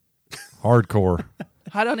 Hardcore.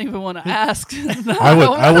 I don't even want to ask.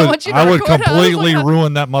 I would completely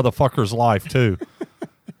ruin that motherfucker's life too.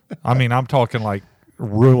 I'm talking like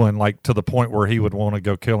ruin, like to the point where he would want to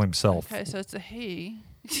go kill himself. Okay, so it's a he.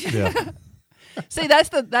 Yeah. See, that's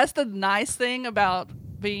the nice thing about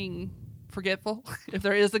being forgetful. If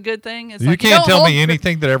there is a good thing, it's You like, can't don't tell hold me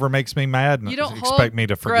anything that ever makes me mad and You don't expect hold me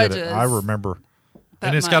to forget it. grudges I remember. that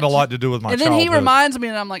And it's got a much. lot to do with my And then childhood. he reminds me,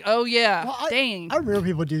 and I'm like, oh yeah, well, dang. I remember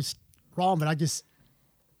people do wrong, but I just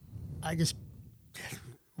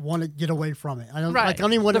want to get away from it. I don't, Right. like, I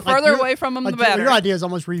don't even want The to, like, further your- away from 'em, like, the better. Your idea is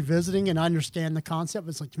almost revisiting, and I understand the concept.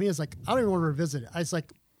 It's like, to me, it's like, I don't even want to revisit it. It's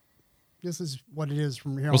like, this is what it is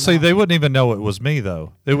from here Well, on see, out. they wouldn't even know it was me,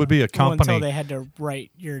 though. It would be a Well, until company. they had to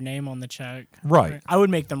write your name on the check. Right. I would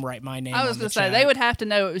make them write my name. I was on going the to say, check. they would have to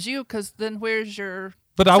know it was you, because then where's your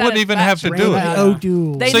But I wouldn't even have to do Randy it.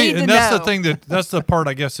 O'Doul. They See, need and to that's know. the thing that's the part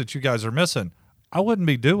I guess that you guys are missing. I wouldn't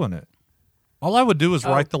be doing it. All I would do is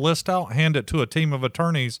write the list out, hand it to a team of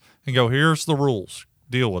attorneys, and go, "Here's the rules.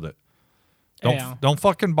 Deal with it. Yeah. Don't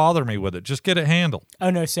fucking bother me with it. Just get it handled."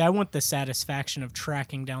 Oh no! See, I want the satisfaction of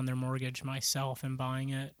tracking down their mortgage myself and buying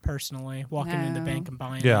it personally, walking in the No. bank and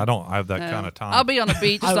buying. Yeah, it. I don't have that No. kind of time. I'll be on a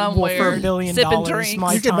beach Well, somewhere, for $1 billion, sipping drinks.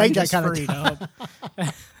 my You can time make that is kind of freed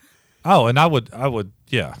up. Oh, and I would,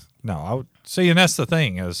 yeah. No, I would see, and that's the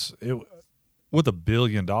thing is, with $1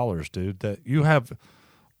 billion, dude, that you have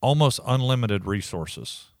almost unlimited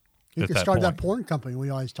resources. You at could that start that point. porn company we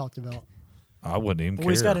always talked about. I wouldn't even Well,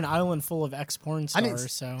 he's care. got an island full of ex-porn I didn't-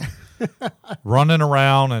 stars, so Running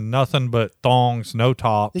around and nothing but thongs, no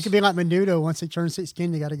tops. You could be like Menudo. Once they turn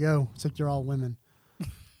 16, they got to go. It's like they're all women.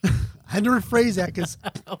 I had to rephrase that because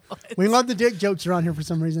we love the dick jokes around here for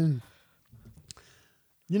some reason.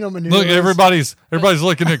 You know Menudo. Look, is- everybody's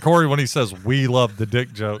looking at Corey when he says, "We love the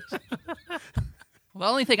dick jokes." Well,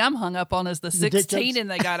 the only thing I'm hung up on is the dick 16 jokes? and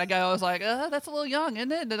they got to go. I was like, that's a little young,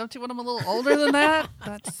 isn't it? Don't you want them a little older than that?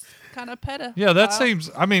 That's kind of pedophile. Yeah, that seems.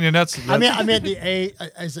 I mean, and that's. I meant the age.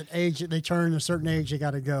 As an age, they turn a certain age, they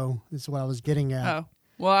got to go. That's what I was getting at. Oh.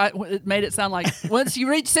 Well, it made it sound like once you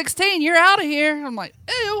reach 16, you're out of here. I'm like,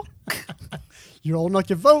 ew. You're old enough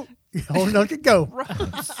to vote. You're old enough to go.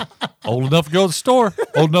 old enough to go to the store,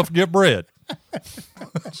 old enough to get bread.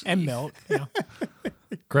 and milk. Yeah.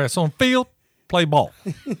 Grass on field, play ball.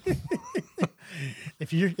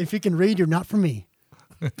 If you can read, you're not for me.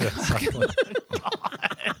 Exactly.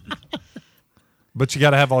 But you got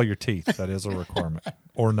to have all your teeth. That is a requirement,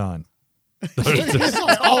 or none.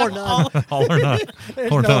 All or none. All or none.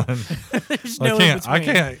 Or no- none. There's no in I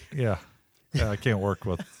between. can't. Yeah. I can't work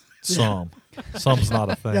with some. Some's not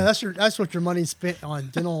a thing. Yeah, that's what your money's spent on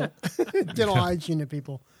dental hygiene to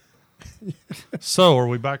people. So, are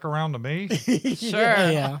we back around to me? Sure.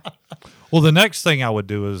 Yeah. Well, the next thing I would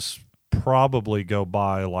do is probably go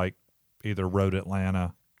buy like either Road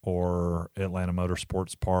Atlanta or Atlanta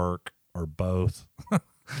Motorsports Park or both.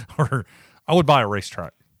 Or I would buy a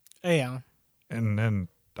racetrack, Yeah. and then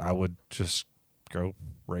I would just go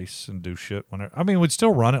race and do shit whenever. I mean, we'd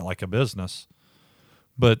still run it like a business,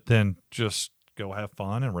 but then just go have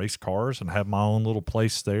fun and race cars and have my own little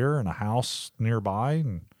place there and a house nearby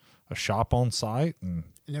and a shop on site. And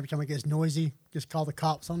And every time it gets noisy, just call the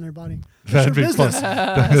cops on everybody. that'd be fun. Business.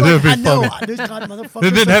 That'd be I know. funny. Those kind of motherfuckers.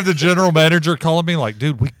 And then have the general manager calling me like,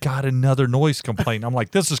 dude, we got another noise complaint. I'm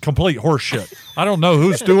like, this is complete horse shit. I don't know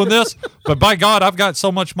who's doing this, but by God, I've got so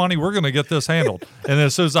much money. We're going to get this handled. And then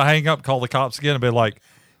as soon as I hang up, call the cops again and be like,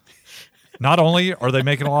 not only are they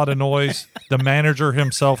making a lot of noise, the manager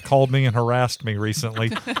himself called me and harassed me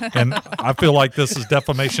recently. And I feel like this is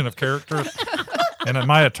defamation of character. And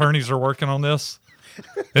my attorneys are working on this.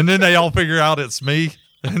 And then they all figure out it's me.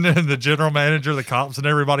 And then the general manager, the cops, and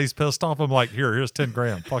everybody's pissed off. I'm like, here's 10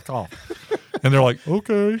 grand. Fuck off. And they're like,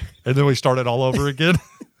 okay. And then we start it all over again.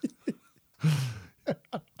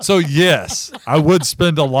 So, yes, I would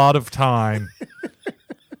spend a lot of time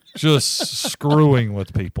just screwing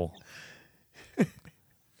with people.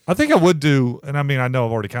 I think I would do, and I mean, I know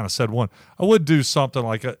I've already kind of said one, I would do something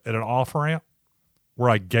like at an off ramp where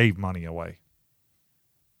I gave money away.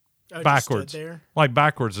 I Backwards. Just stood there. Like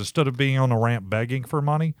backwards, instead of being on the ramp begging for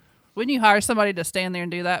money. Wouldn't you hire somebody to stand there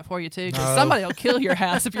and do that for you too? Because No. somebody will kill your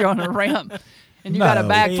house if you're on a ramp and you got a No.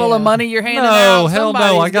 bag full of Yeah. money you're handing out. No, hell no. I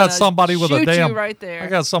Somebody's got gonna somebody with a shoot damn. you right there. I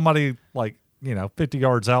got somebody like, 50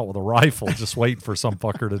 yards out with a rifle just waiting for some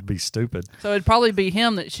fucker to be stupid. So it'd probably be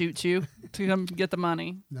him that shoots you to come get the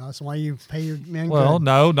money. No, that's why you pay your man. Well, good.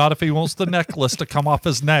 no, not if he wants the necklace to come off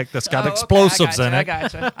his neck that's got Oh, okay, explosives I in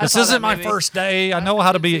gotcha, it. I gotcha. I This saw that isn't my movie. first day. I know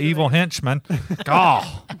how to be an evil henchman. God.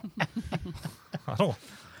 I don't.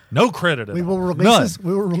 No credit at we will all. release None. his,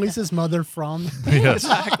 we will release his mother from. Yes.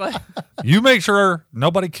 Exactly. You make sure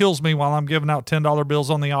nobody kills me while I'm giving out $10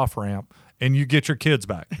 bills on the off ramp, and you get your kids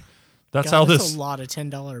back. That's God, how that's this. a lot of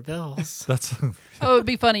 $10 bills. That's Oh, it'd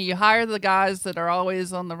be funny. You hire the guys that are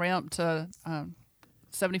always on the ramp to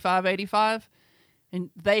 75, 85, and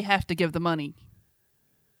they have to give the money.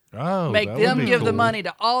 Make that would them be give the cool. money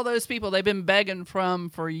to all those people they've been begging from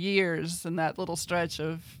for years in that little stretch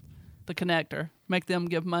of the connector. Make them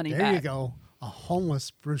give money There back. you go. A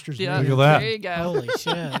homeless Brewster's Yeah, Look at Million. that. there you go. Holy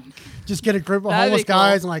shit. Just get a group of That'd be homeless cool.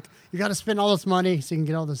 guys and like, you got to spend all this money so you can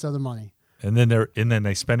get all this other money. And then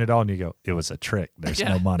they spend it all, and you go, "It was a trick. There's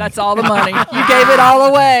Yeah, no money." that's all the money. You gave it all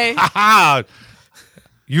away. Ah,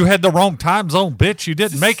 you had the wrong time zone, bitch. You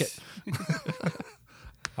didn't make it.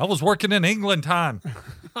 I was working in England time,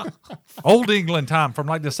 old England time from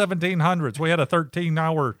like the 1700s. We had a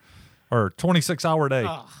 13-hour or 26-hour day.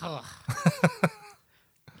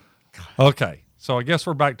 Okay, so I guess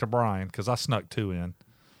we're back to Brian because I snuck 2 in.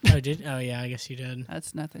 Oh, yeah, I guess you did.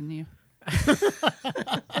 That's nothing new.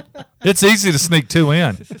 It's easy to sneak 2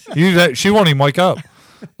 in. She won't even wake up.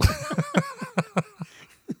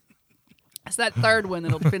 It's that third one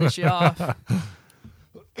that'll finish you off.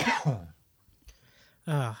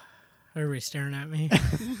 Everybody's staring at me.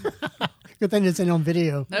 Good thing it's in on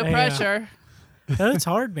video. No Yeah. pressure. That's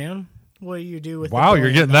hard, man. What do you do with Wow,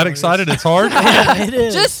 you're getting that excited? It's hard. Yeah, it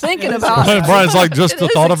is. Just thinking about it. Brian's like, just It the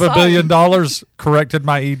is thought of $1 exciting. billion corrected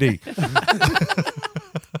my ED.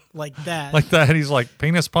 like that. Like that. He's like,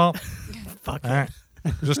 penis pump. Fuck All it.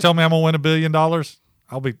 right. Just tell me I'm gonna win $1 billion.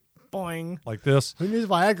 I'll be Boing. like this. Who needs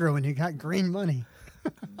Viagra when you got green money?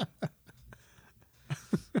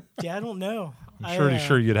 Yeah, I don't know. I'm pretty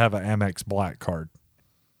sure you'd have an Amex Black card.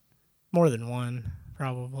 More than one,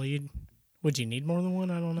 probably. Would you need more than one?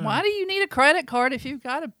 I don't know. Why do you need a credit card if you've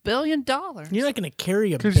got $1 billion? You're not going to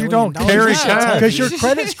carry a 'Cause billion you don't dollars. carry That's cash. heavy. Because your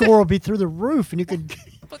credit score will be through the roof, and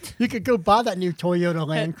you could go buy that new Toyota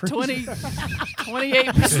Land At Cruiser.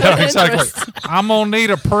 28% Yeah, exactly. interest. I'm gonna need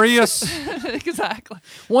a Prius. Exactly.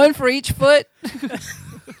 One for each foot.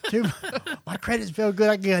 Dude, my credit's feel good.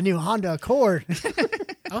 I can get a new Honda Accord.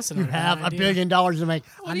 Also You not a bad have $1 idea. billion to make.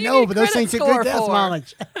 I do you know, need but those credit things get score good gas for?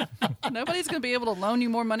 mileage. Nobody's going to be able to loan you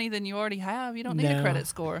more money than you already have. You don't need a No. credit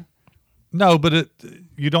score. No, but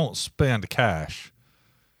you don't spend cash.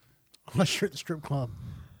 Unless you're at the strip club.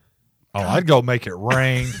 Oh, I'd go make it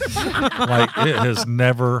rain. Like it has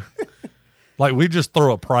never. Like we just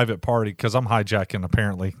throw a private party because I'm hijacking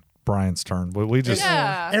apparently Brian's turn. But we just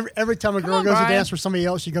Yeah. Every time a girl on, goes Brian. to dance for somebody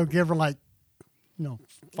else, you go give her like,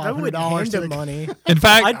 I would $500 hand to him the money. in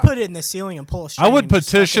fact I'd put it in the ceiling and pull a string. I would and just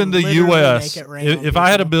petition the fucking literally U.S. make it rain on If I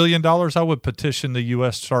had $1 people. billion, I would petition the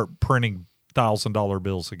U.S. to start printing $1,000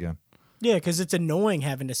 bills again. Yeah, because it's annoying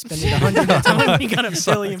having to spend it 100 at a time. You got $1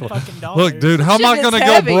 billion fucking dollars. Look, dude, how am I Shit going is to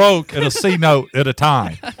go heavy. broke at a C note at a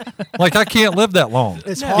time? Like I can't live that long.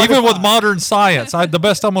 It's hard Even to with find. modern science, the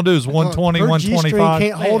best I'm going to do is 120, Her G-string 125.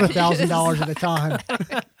 can't hold $1,000 at a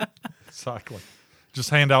time. Exactly.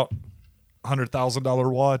 Just hand out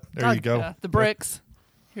 $100,000 wad. There you go. Yeah, the bricks.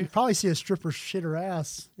 You probably see a stripper shit her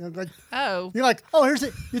ass. Like, Oh. you're like, oh, here's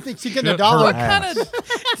it. You think she's getting Shit $1? her What ass. kind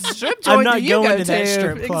of strip joint I'm do not you going go to that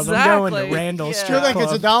strip club. Exactly. I'm going to Randall's Yeah. strip You think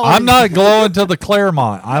it's club. $1? I'm not going to the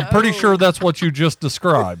Claremont. I'm pretty sure that's what you just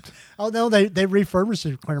described. Oh no, they refurbished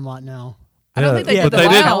it at Claremont now. I don't think they Yeah, did but the they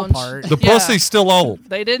didn't. lounge. part. The Yeah. pussy's still old.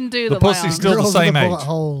 They didn't do The the, pussy's lounge. still the Girls same with bullet age.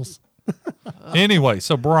 holes. Anyway,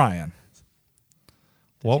 so Brian,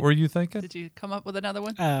 what were you thinking? Did you come up with another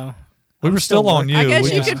one? Oh. We were still on you. I guess We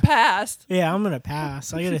you just- could pass. Yeah, I'm going to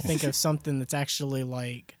pass. I got to think of something that's actually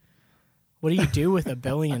like, what do you do with $1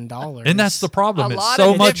 billion? and that's the problem. A It's lot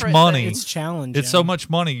so of much different money. things. It's challenging. It's so much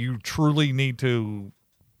money. You truly need to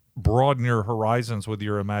broaden your horizons with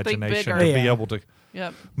your imagination to bigger. be Yeah. able to.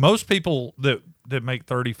 Yep. Most people that make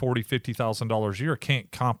 $30,000, $40,000, $50,000 a year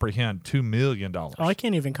can't comprehend $2 million. Oh, I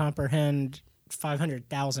can't even comprehend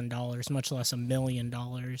 $500,000, much less $1 million.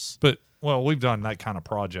 But well, we've done that kind of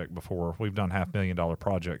project before. We've done $500,000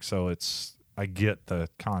 projects, so I get the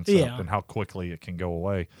concept Yeah. and how quickly it can go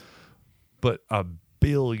away. But $1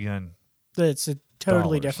 billion. It's a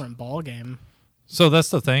totally Dollars. different ball game. So that's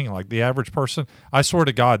the thing. Like the average person, I swear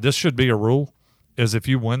to God, this should be a rule: is if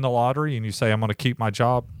you win the lottery and you say I'm going to keep my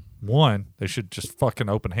job, one, they should just fucking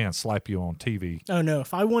open hand slap you on TV. Oh no!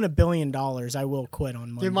 If I won $1 billion, I will quit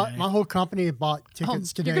on Monday. Dude, my whole company bought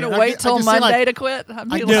tickets today. You're and gonna I wait just till see, like, Monday to quit?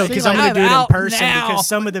 No, because I'm I'm going to do it in out person now. because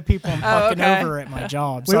some of the people I'm fucking okay. over at my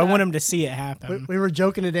job. So I want them to see it happen. we were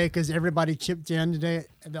joking today because everybody chipped in today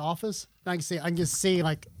at the office. I can just see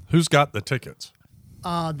like Who's got the tickets?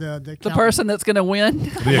 the The accountant. person that's going to win.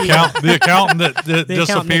 The accountant that The accountant that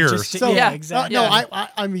disappears. just- So, yeah, Yeah. exactly. No, Yeah.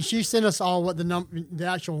 I mean she sent us all what the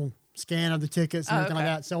actual scan of the tickets and Oh, everything okay.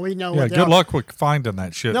 like that. So we know. Yeah, what good luck with finding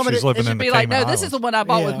that shit. No, but She's it living It in should the be like, Cayman no, this is the Islands. one I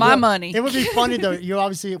bought with Yeah. my Yeah. money. It would be funny though. You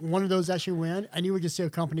obviously one of those actually win, and you would just see a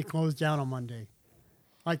company close down on Monday.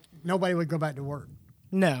 Like nobody would go back to work.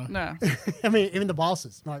 No. No. I mean, even the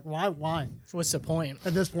bosses. Like, why? Why? What's the point?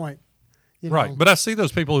 At this point, you know? Right, but I see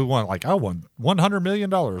those people who want like I won $100 million.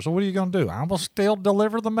 So what are you going to do? I'm gonna still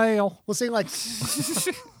deliver the mail. Well, see, like,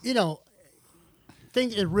 you know,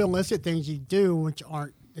 things, realistic things you do, which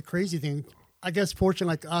aren't the crazy thing. I guess fortunate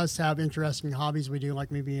like us have interesting hobbies we do,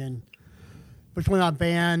 like maybe in between our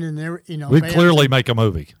band and their, you know, We bands. clearly make a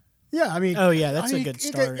movie. Yeah, I mean, Oh, yeah, that's I a mean, good you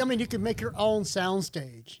start. could, I mean, you could make your own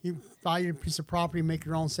soundstage. You buy your piece of property, make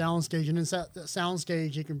your own soundstage, and inside that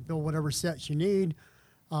soundstage, you can build whatever sets you need.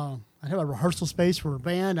 I have a rehearsal space for a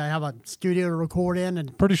band. I have a studio to record in,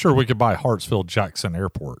 and Pretty sure we could buy Hartsfield Jackson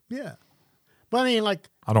Airport. yeah. But I mean, like,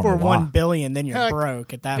 I don't For know why. $1 billion, then you're Heck.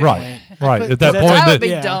 broke at that Right, point. right. At that That point, That would be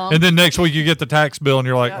Yeah. dumb. and then next week you get the tax bill and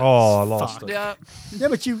you're like, Yeah. oh, I lost Fuck. it. Yep. yeah,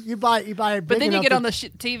 but you buy a big But then you enough get on that- the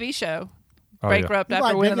TV show. Oh, yeah. Bankrupt you buy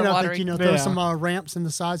after big winning the enough lottery. that, you know, throw Yeah. some ramps in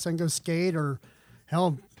the side so I can go skate, or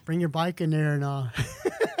hell, bring your bike in there and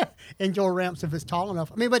enjoy ramps if it's tall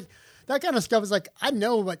enough. I mean, but that kind of stuff is like, I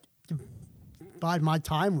know what to bide my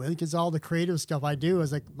time with, because all the creative stuff I do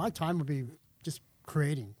is like, my time would be just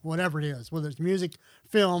creating whatever it is, whether it's music,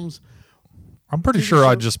 films. I'm pretty sure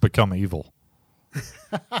I'd just become evil.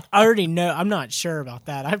 I already know. I'm not sure about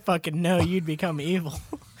that. I fucking know you'd become evil.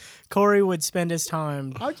 Corey would spend his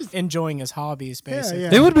time I just- enjoying his hobbies, basically.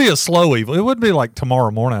 yeah. It would be a slow evil. It would be like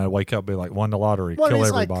tomorrow morning I'd wake up and be like, won the lottery, Well, kill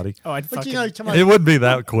it's like- everybody. Oh, I'd But fucking. you know, It wouldn't be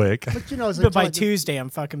that quick. but you know, it's but by like, Tuesday, I'm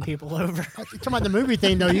fucking people over. talking about the movie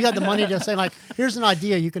thing, though, you got the money to say, like, here's an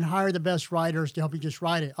idea. You can hire the best writers to help you just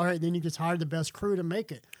write it. All right, then you just hire the best crew to make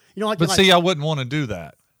it. You know, like, But like, see, I wouldn't want to do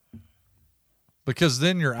that because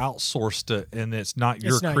then you're outsourced it and it's not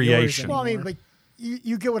your It's not yours creation. well, I mean, anymore. but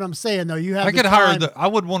you get what I'm saying, though. You have I the could hire time. I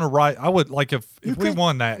would want to write. I would like if we could-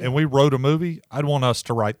 won that and we wrote a movie. I'd want us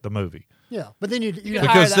to write the movie Yeah, but then you could hire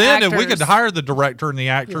because the then if we actors. could hire the director and the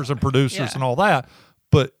actors and producers Yeah. and all that.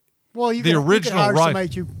 But well, you the could, original you could hire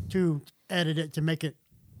right- somebody to edit it to make it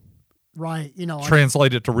right. You know, like-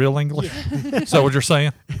 translate it to real English. Is that what you're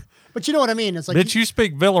saying? But you know what I mean? It's like Bitch, you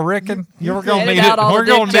speak Villarican? You're could going to edit need it. out all We're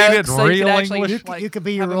the going to dick need it jokes so you real can actually- English. like, you could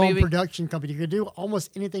be have your a own movie. production company. You could do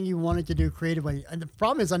almost anything you wanted to do creatively. And the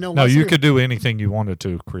problem is, I know No, lots you of could do anything you wanted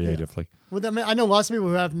to creatively. Well, I mean, I know lots of people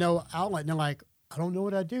who have no outlet, and they're like, I don't know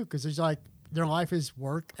what I do because it's like their life is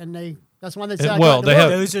work, and that's why they say, And, I well, got they into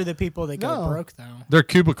have- work. Those are the people that go No. broke, though. They're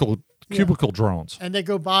cubicle drones. And they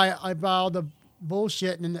I buy all the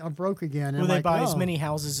bullshit, and then I'm broke again. And Well, I'm they like, buy as oh, many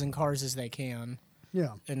houses and cars as they can,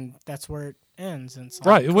 Yeah. and that's where it ends. And it's like,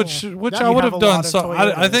 Right, cool. which That I you would have have a done. lot of So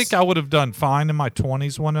I think Toyotas. I would have done fine in my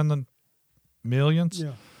 20s, winning the millions.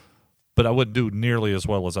 Yeah. But I wouldn't do nearly as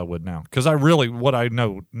well as I would now. Because what I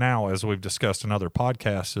know now, as we've discussed in other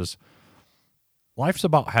podcasts, is life's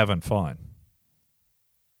about having fun.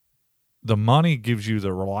 The money gives you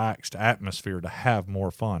the relaxed atmosphere to have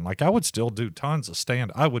more fun. Like I would still do tons of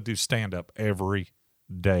I would do stand up every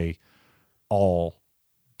day, all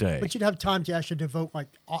day. But you'd have time to actually devote,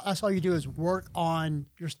 that's all you do is work on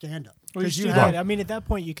your stand up. Well, you Because still could. I mean, at that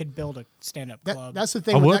point, you could build a stand-up club. that's the I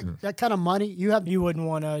thing with wouldn't. that kind of money. You wouldn't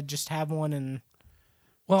want to just have one and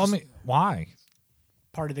Well, I mean, why?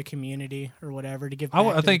 part of the community or whatever to give. I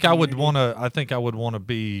back to the think I would community. want to. I think I would want to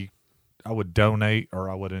be. I would donate,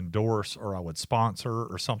 or I would endorse, or I would sponsor,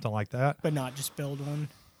 or something like that. but not just build one.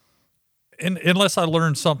 And unless I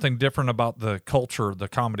learned something different about the culture, the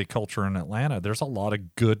comedy culture in Atlanta, there's a lot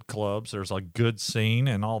of good clubs. There's a good scene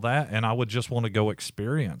and all that, and I would just want to go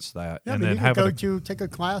experience that. Yeah, and but then you have could go take a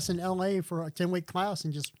class in L.A. for a 10-week class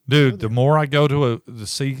and just Dude, go the there. more I go to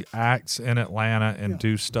see acts in Atlanta and Yeah.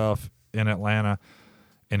 do stuff in Atlanta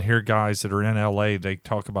and hear guys that are in LA, they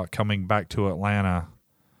talk about coming back to Atlanta.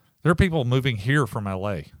 There are people moving here from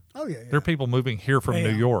LA. Oh yeah, There are people moving here from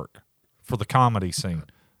Yeah. New York for the comedy scene.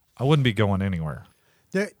 I wouldn't be going anywhere.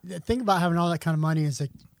 The thing about having all that kind of money is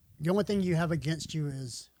that the only thing you have against you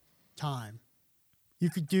is time.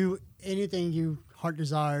 You could do anything you heart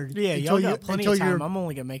desired. Yeah, until y'all got plenty until of time. you're- I'm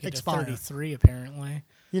only gonna make it expire. to 33, apparently.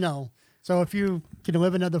 You know, so if you can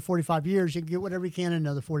live another 45 years, you can get whatever you can in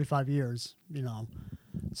another 45 years. You know,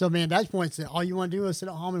 so man, that's points that all you want to do is sit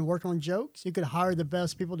at home and work on jokes. You could hire the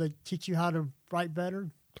best people to teach you how to write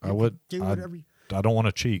better. I would. do whatever. I don't want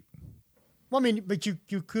to cheat. Well, I mean, but you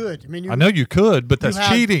could. I mean, I know you could, but that's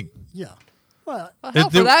have- cheating. Yeah. Well, Well, hell,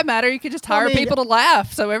 It- for that matter, you could just hire I mean- people to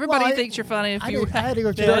laugh, so everybody Well, thinks you're funny if I you had to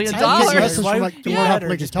go to $1 billion. I had to get dollars. lessons Why from would like to you learn how better to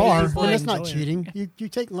play just pay guitar. people And to that's not enjoy it? cheating. You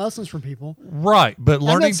take lessons from people. Right, but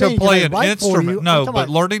learning to saying play do an it right for instrument. you. I'm No, talking but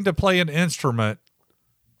about- learning to play an instrument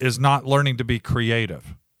is not learning to be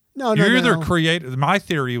creative. No, You're either no. creative. My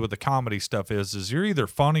theory with the comedy stuff is you're either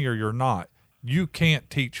funny or you're not. You can't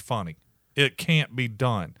teach funny. It can't be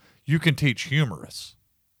done. You can teach humorous.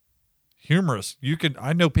 Humorous. You can.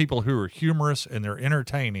 I know people who are humorous and they're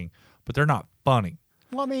entertaining, but they're not funny.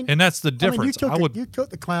 Well, I mean, And that's the I mean, difference. you took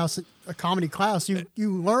the class, a comedy class.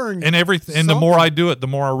 You learned and everything. And the more something. I do it, the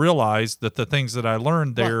more I realize that the things that I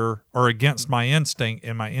learned there are against my instinct,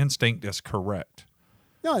 and my instinct is correct.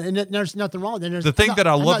 No, and there's nothing wrong. Then there's The thing that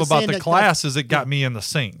I I'm love not about saying the that class is it got me in the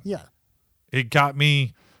scene. Yeah. It got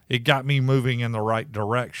me moving in the right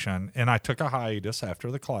direction. And I took a hiatus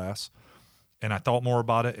after the class, and I thought more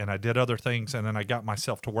about it, and I did other things, and then I got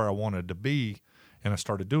myself to where I wanted to be, and I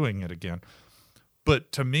started doing it again.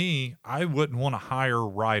 But to me, I wouldn't want to hire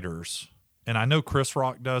writers. And I know Chris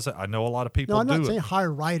Rock does it. I know a lot of people No, I'm do not it. saying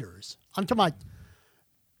hire writers. I'm talking about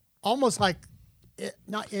almost like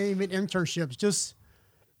not even internships. Just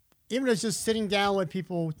even as just sitting down with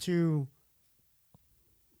people to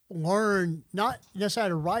learn, not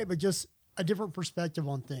necessarily to write, but just a different perspective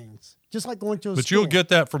on things. Just like going to a But school. you'll get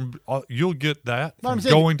that from I'm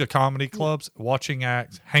saying- going to comedy clubs, watching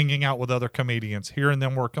acts, hanging out with other comedians, hearing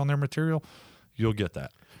them work on their material. You'll get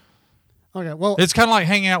that. Okay, well, It's kind of like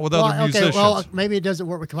hanging out with other musicians. well, maybe it doesn't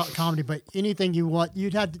work with comedy, but anything you want,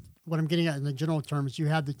 you'd have what I'm getting at in the general terms. You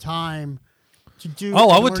have the time to do. Oh,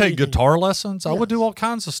 I and would learn take anything. guitar lessons. I would do Yes. all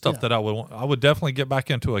kinds of stuff Yeah. that I would want. I would definitely get back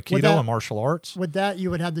into Aikido that- and martial arts. With that, you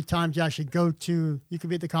would have the time to actually go to. You could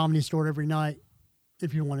be at the comedy store every night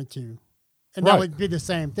if you wanted to, and that Right. would be the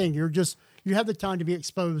same thing. You have the time to be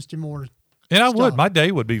exposed to more. And I would. stuff. My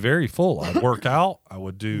day would be very full. I'd work out. I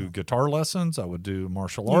would do guitar lessons. I would do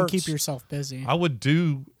martial You can arts. keep yourself busy. I would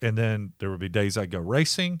do, and then there would be days I'd go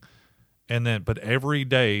racing, but every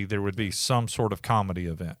day there would be some sort of comedy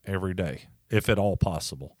event every day, if at all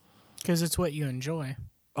possible. Because it's what you enjoy.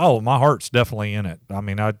 Oh, my heart's definitely in it. I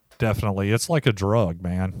mean, it's like a drug,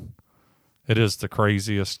 man. It is the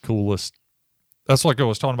craziest, coolest. That's like I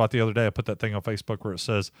was talking about the other day. I put that thing on Facebook where it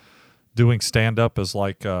says doing stand-up is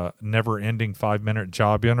like never-ending 5-minute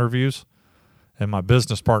job interviews. And my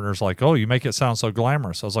business partner's like, "Oh, you make it sound so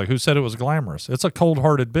glamorous." I was like, "Who said it was glamorous? It's a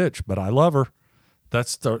cold-hearted bitch, but I love her.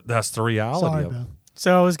 That's the reality Sorry, of it." Beth.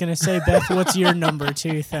 So I was gonna say, Beth, what's your number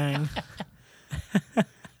 2 thing?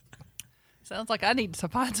 Sounds like I need to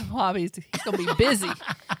find some hobbies. He's gonna be busy.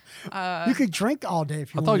 You could drink all day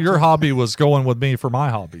if you I want. thought your hobby was going with me for my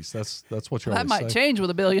hobbies. That's what you That always might say. change with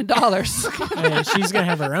 $1 billion. Hey, she's gonna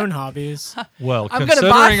have her own hobbies. Well, I'm gonna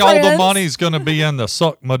buy considering all the friends. money's going to be in the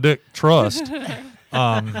Suck My Dick Trust,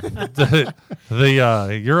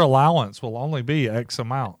 your allowance will only be X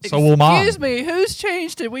amount. So will mine. Excuse me, whose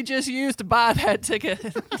change did we just use to buy that ticket?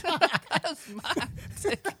 That's my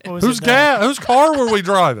ticket. What was Whose it, Beth? Whose car were we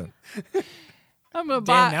driving? I'm gonna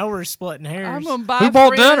Damn, buy. now we're splitting hairs. I'm gonna buy Who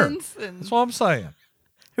bought dinner? friends and- That's what I'm saying.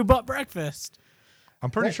 Who bought breakfast? I'm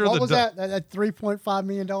pretty What, sure what the was that $3.5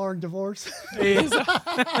 million divorce?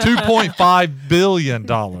 $2.5 billion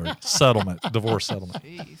divorce settlement.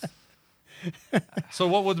 Jeez. So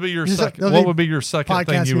what would be your Those second? are What would be your second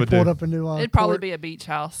thing Podcast you we would pulled do? up a new. It'd probably court. be a beach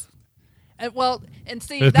house. And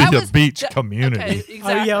see, It'd that be a was beach that- community. Okay,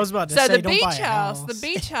 exactly. yeah, I was about to so say, the don't beach buy a house, house. the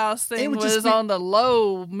beach house thing would just was be- on the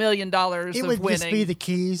low $1 million It of would winning. just be the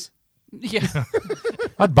keys. Yeah.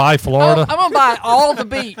 I'd buy Florida. I'm gonna buy all the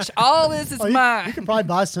beach. All this is Oh, you mine. could probably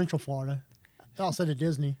buy Central Florida. Also to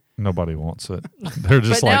Disney. Nobody wants it. They're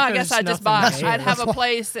just But now I like, guess There's I'd just nothing buy. there. I'd have a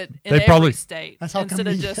place in They every probably- state That's how come instead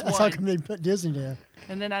they, of just that's how one. come they put Disney there.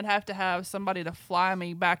 And then I'd have to have somebody to fly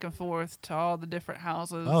me back and forth to all the different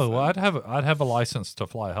houses. oh, well, I'd have a license to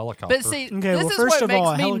fly a helicopter. But see, Okay, this well, is first what of makes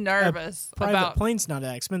all, me nervous Private about. plane's not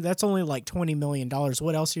that expensive. That's only like $20 million.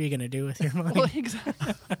 What else are you gonna do with your money? Well, exactly.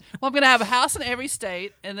 Well, I'm going to have a house in every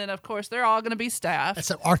state, and then of course they're all going to be staffed.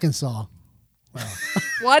 Except Arkansas.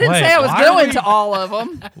 Well, I didn't Wait, say I was why are going we- to all of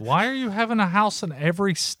them Why are you having a house in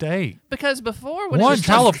every state? because before when it One, was just-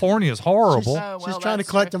 California is horrible. Oh, well, She's trying to that's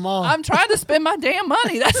collect true. them all. I'm trying to spend my damn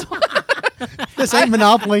money. That's why. This ain't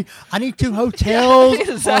Monopoly. I need 2 hotels on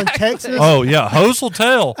exactly. Texas. Oh yeah, Hose will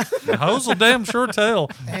tell. Hose will damn sure tell.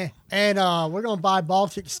 And we're going to buy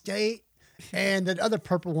Baltic State and the other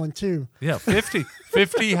purple one, too. Yeah,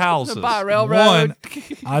 50 houses. buy a railroad. One,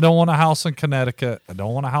 I don't want a house in Connecticut. I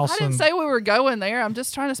don't want a house I didn't in. say we were going there. I'm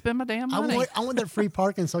just trying to spend my damn I money. want that free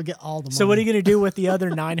parking so I get all the money. So what are you gonna do with the other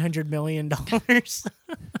 $900 million?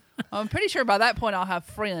 I'm pretty sure by that point I'll have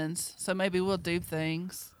friends, so maybe we'll do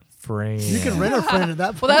things. Friends. You can rent a friend at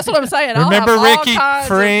that point. Well, that's what I'm saying. I'll Remember have all Ricky? kinds of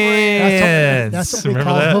Friends. That's what we Remember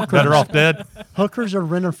call that? hookers. Better off dead. Hookers are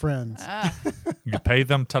renter friends. You pay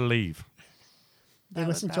them to leave. They That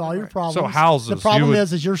listen would- to all that your would work. problems. So houses, The you problem would-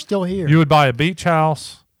 is you're still here. You would buy a beach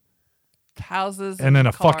house houses and then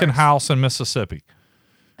a fucking cars. house in Mississippi.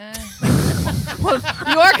 Well,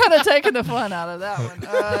 you are kind of taking the fun out of that one.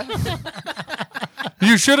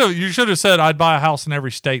 You should have said I'd buy a house in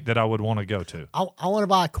every state that I would want to go to. I want to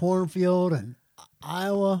buy a cornfield in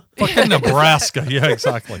Iowa. Fucking Nebraska. Yeah,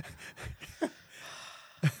 exactly.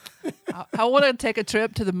 I want to take a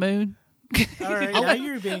trip to the moon. All right, now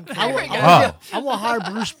you're being. There we go. Oh. I want to hire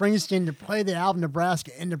Bruce Springsteen to play the album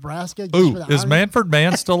Nebraska in Nebraska. just Ooh, for the is irony. Manfred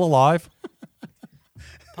Mann still alive?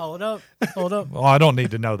 Hold up, hold up. Well, I don't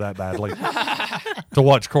need to know that badly to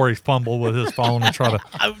watch Corey fumble with his phone and try to.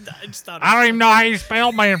 I just thought. I don't even know how you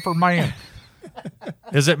spell Manfred Mann.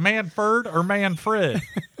 Is it Manfred or Manfred?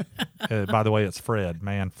 By the way, it's Fred.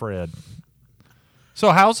 Manfred.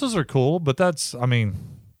 So houses are cool, but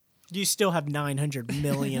You still have $900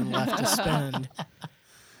 million left to spend.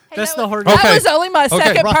 Hey, That's that the was- hard. Okay. That was only my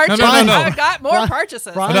second No, purchase. no, no. I've got more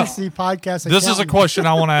purchases. Brian No. C. podcast. this is a accountant. question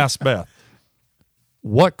I want to ask Beth.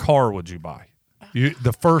 What car would you buy?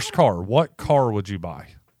 The first car. What car would you buy?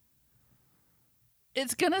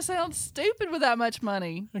 It's gonna sound stupid with that much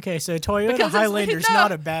money. Okay, so Toyota Because it's- Highlander's no,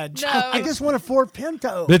 not a bad choice. No, I just want a Ford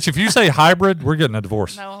Pinto. Bitch, if you say hybrid, we're getting a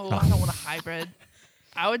divorce. no, I don't want a hybrid.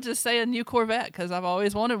 I would just say a new Corvette because I've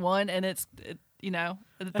always wanted one, and that's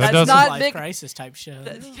doesn't- not life big. crisis type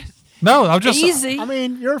shit. No, I'm just Easy. I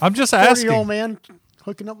mean, you're I'm just 40-year-old asking. man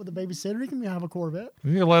hooking up with a babysitter. You can have a Corvette.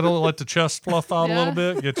 You let the chest fluff out a Yeah. little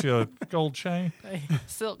bit, get you a gold chain.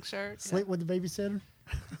 Silk shirt. Sleep with the babysitter.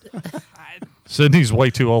 I- Sydney's way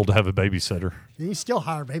too old to have a babysitter. You can still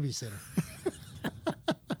hire a babysitter.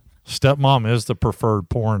 Stepmom is the preferred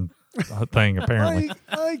porn thing, apparently.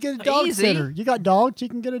 I get a dog Easy. sitter. You got dogs, you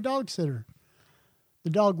can get a dog sitter. The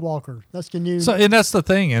dog walker. That's the new. So, and that's the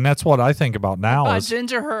thing, and that's what I think about now buy is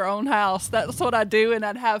Ginger her own house. That's what I do, and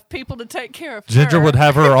I'd have people to take care of Ginger her. would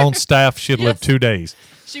have her own staff. She'd live Yes. 2 days.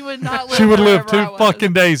 She would not live. She would live wherever I 2 was.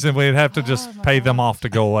 fucking days, and we'd have to just pay them off to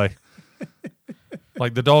go away.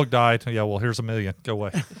 Like the dog died. Yeah, well, here's $1 million. Go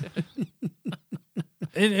away.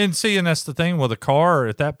 and see, and that's the thing with a car.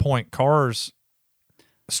 At that point, cars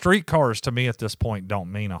street cars to me at this point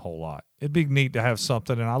don't mean a whole lot. It'd be neat to have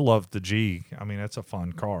something, and I love the G. I mean, it's a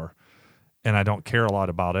fun car, and I don't care a lot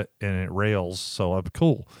about it, and it rails, so I'm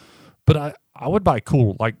cool. But I would buy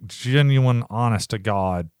cool, like genuine, honest to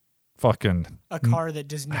God, fucking A car that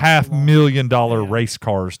does not $500,000 Yeah. race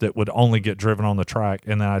cars that would only get driven on the track,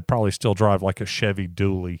 and then I'd probably still drive like a Chevy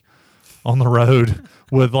Dually on the road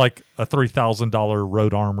with like a $3,000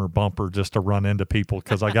 road armor bumper just to run into people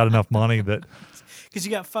because I got enough money that because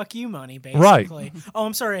you got fuck you money, basically. Right. Oh,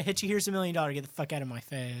 I'm sorry, I hit you. Here's $1 million. Get the fuck out of my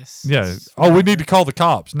face. yeah. Oh, we need to call the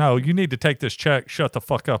cops. No, you need to take this check, shut the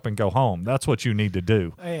fuck up, and go home. That's what you need to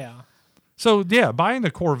do. Yeah. So yeah, buying the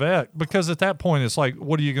Corvette, because at that point it's like,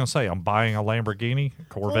 what are you gonna say? I'm buying a Lamborghini,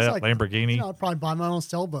 Corvette, like, Lamborghini. I'd probably buy my own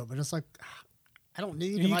sailboat, but it's like I don't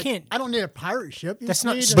need. You can't- I don't need a pirate ship. You That's just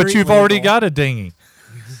not need street But you've already legal. got a dinghy.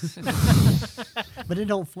 but it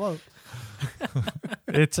don't float.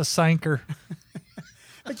 It's a sinker.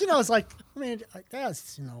 But it's like I mean, like,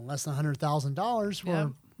 that's less than $100,000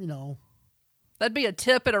 for Yeah. That'd be a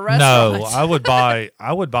tip at a restaurant. No,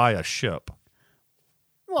 I would buy a ship.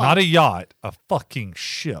 well, Not a yacht, a fucking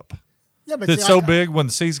ship. yeah, but That's see, so I- big when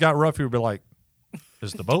the seas got rough, you'd be like,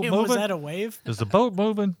 is the boat Damn, was moving? that a wave? Is the boat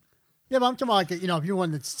moving? Yeah, but I'm talking about like if you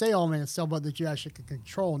wanted to sail, a sailboat that you actually could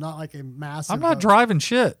control, not like a massive. I'm not driving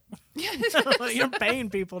shit. You're paying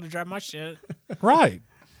people to drive my shit. Right.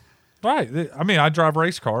 Right. I mean, I drive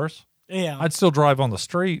race cars. Yeah. I'd still drive on the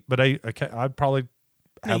street, but I'd probably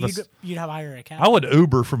Yeah, have a. you'd have hire a cab. I would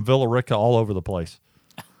Uber from Villa Rica all over the place.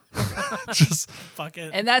 Just Fuck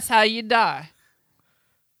it. And that's how you die.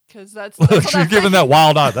 Because that's what she's I'm giving that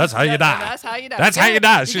wild eye. That's how you die. That's how you die. That's You how get you in-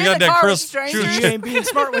 die. you She get got in the that car with Chris. She was, strangers. you ain't being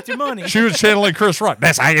smart with your money. she was channeling Chris Rock.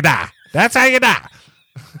 That's how you die. That's how you die.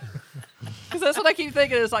 Because that's what I keep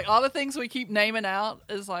thinking. Is like all the things we keep naming out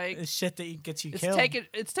is like It's shit that gets you it's killed.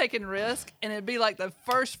 taking risk, and it'd be like the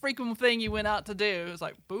first freaking thing you went out to do. It's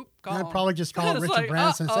like boop, gone. I'd probably just call it It's Richard like,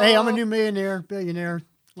 Branson and say, "Hey, I'm a uh-oh. new billionaire.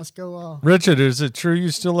 Let's go." Richard, is it true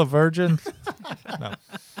you're still a virgin? No.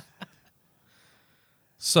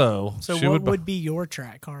 So So she what would. would be your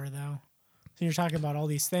track car though? So you're talking about all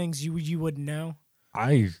these things you wouldn't know.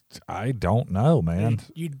 I don't know, man.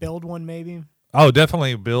 You'd build one maybe. Oh,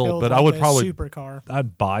 definitely build, Build but I like would a probably. supercar.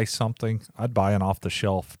 I'd buy something. I'd buy an off the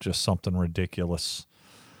shelf, just something ridiculous.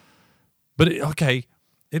 But okay,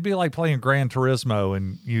 it'd be like playing Gran Turismo,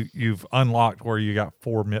 and you've unlocked where you got $4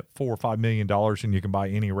 or $5 million, and you can buy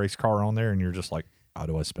any race car on there, and you're just like, how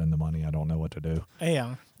do I spend the money? I don't know what to do.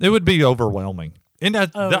 Yeah. It would be overwhelming, and I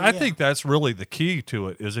yeah. think that's really the key to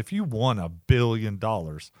it. Is if you won $1 billion,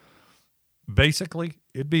 basically,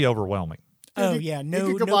 it'd be overwhelming. Oh You- yeah. No.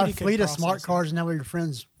 you could go buy a nobody could fleet of smart process it. cars and have your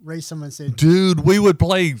friends race them and say, Dude, we would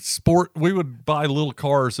play sport. We would buy little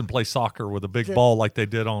cars and play soccer with a big Get- ball like they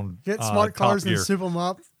did on "Get smart Top cars and Gear. soup them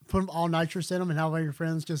up, put them all nitrous in them, and have all your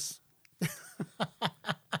friends just."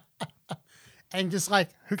 And just like,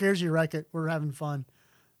 who cares? You wreck it. We're having fun.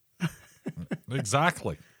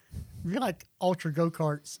 Exactly. You're like ultra go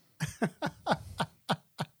karts.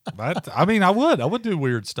 I mean, I would do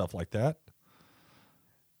weird stuff like that.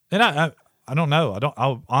 And I don't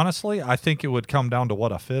know. Honestly, I think it would come down to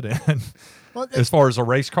what I fit in. Well, As far as a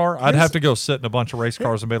race car, I'd Here's- have to go sit in a bunch of race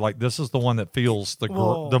cars and be like, this is the one that feels the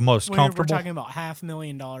most when comfortable. We're talking about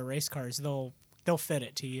 $500,000 race cars. They'll fit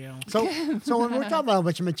it to you. so when we're talking about a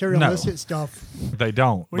bunch of materialistic stuff, They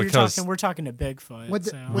don't We're because talking to Bigfoot. with the,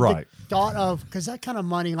 so. with Right. the thought of, because that kind of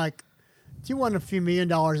money, like, if you want a few $1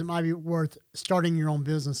 million, it might be worth starting your own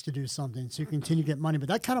business to do something so you continue to get money. But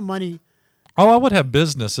that kind of money, I would have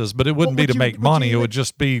businesses, but it wouldn't Well, be to would you- make would money. you It would even-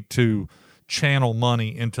 just be to channel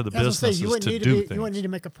money into the as I say, businesses you wouldn't to need do to things. you wouldn't need to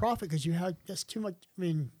make a profit because you have that's too much. I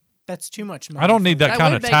mean, That's too much money. I don't need that That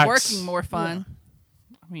kind would of make tax. working more fun.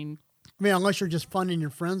 I mean, unless you're just funding your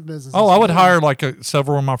friend's business. Oh, I would hire like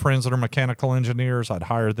several of my friends that are mechanical engineers. I'd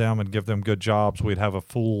hire them and give them good jobs. We'd have a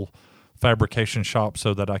full fabrication shop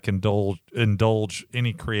so that I can indulge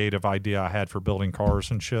any creative idea I had for building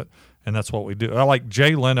cars and shit. And that's what we do. Like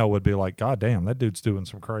Jay Leno would be like, God damn, that dude's doing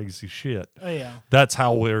some crazy shit. Oh yeah. That's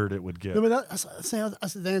how weird it would get. No, but that's the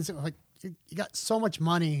thing. It's like you got so much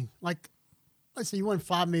money. Like, let's say you won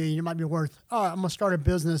 $5 million, you might be worth. Oh, I'm gonna start a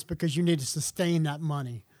business because you need to sustain that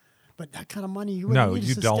money. But that kind of money, you wouldn't No, need to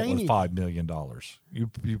you don't sustain with it. $5 million.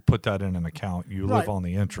 You put that in an account. You live Right. on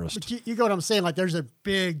the interest. But you get what I'm saying? Like, there's a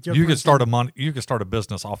big difference. You could start You could start a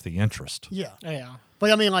business off the interest. Yeah, Oh yeah. but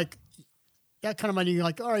I mean, like that kind of money. You're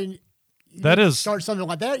like, all right. You That need to is- start something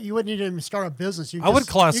like that. You wouldn't need to even start a business. You I would just- you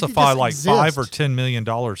could classify just like exist. $5 or $10 million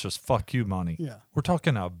as fuck you money. Yeah. We're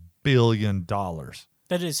talking $1 billion.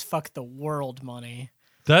 That is fuck the world money.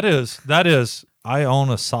 That is. I own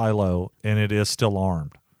a silo and it is still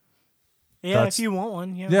armed. Yeah, That's- if you want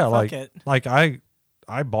one, yeah, Yeah, fuck it. like I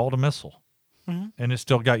bought a missile, and it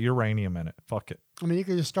still got uranium in it. Fuck it. I mean, you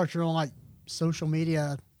could just start your own like social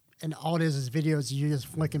media, and all it is videos of you just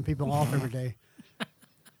flicking people off every day.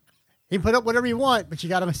 You can put up whatever you want, but you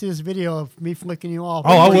got to see this video of me flicking you off. Oh,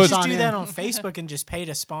 I You would- just Sign do in. that on Facebook and just pay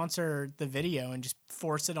to sponsor the video and just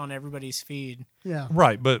force it on everybody's feed. Yeah.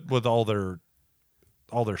 Right, but with all their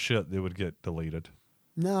shit, they would get deleted.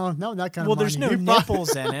 No, that kind Well, of there's no money.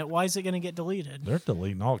 nipples in it. Why is it going to get deleted? They're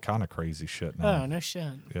deleting all kind of crazy shit now. Oh, no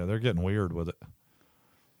shit. Yeah, they're getting weird with it.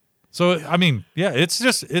 So I mean, yeah,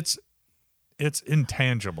 it's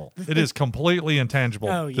intangible. It is completely intangible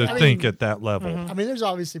Oh, to yeah. think at that level. I mean, there's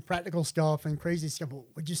obviously practical stuff and crazy stuff, but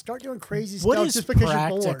would you start doing crazy What stuff is just because you're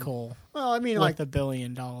practical bored? Well, I mean, with like, $1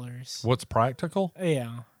 billion? What's practical?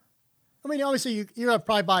 Yeah. I mean, obviously, you're going to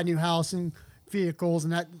probably buy a new house and vehicles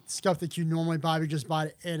and that stuff that you normally buy, but just buy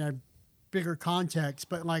it in a bigger context.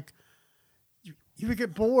 But, like, you would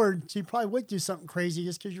get bored, so you probably would do something crazy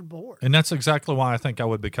just because you're bored. And that's exactly why I think I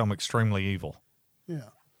would become extremely evil, Yeah.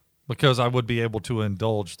 because I would be able to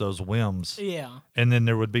indulge those whims, Yeah. and then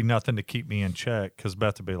there would be nothing to keep me in check. Because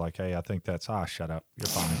Beth would be like, "Hey, I think that's shut up. You're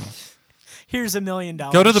fine. Here's $1 million.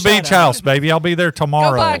 Go to the Shut beach up. house, baby. I'll be there Go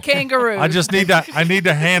tomorrow. buy a kangaroo. I just need to. I need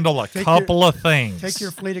to handle a couple of things. Take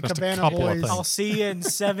your fleet of Just a Cabana couple of boys. things. I'll see you in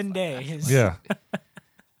 7 days. Yeah,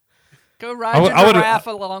 Go ride I would- your I would- giraffe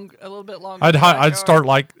a little bit longer. I'd in the I'd backyard. start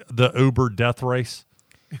like the Uber death race,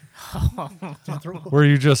 where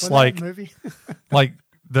you just Wasn't like that a movie? like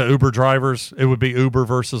the Uber drivers. It would be Uber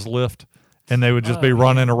versus Lyft, and they would just be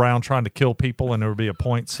running around trying to kill people, and there would be a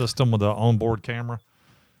point system with an onboard camera.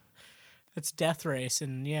 It's death race,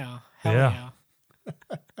 and yeah. Hell Yeah.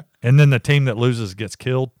 yeah. And then the team that loses gets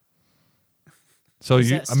killed. So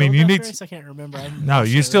Is you, that I mean, still you death need race? I can't remember. I haven't no,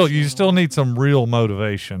 watched you the still original. need some real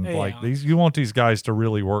motivation. Yeah. Like these, you want these guys to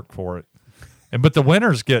really work for it. And but the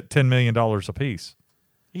winners get $10 million apiece.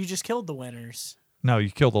 You just killed the winners. No,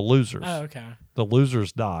 you kill the losers. Oh, okay. The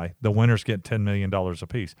losers die. The winners get $10 million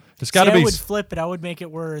apiece. It's got to See, be. I would flip it. I would make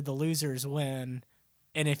it where the losers win,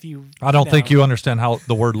 and if you, I don't think know. you understand how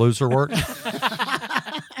the word loser works.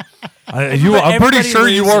 I'm pretty Everybody sure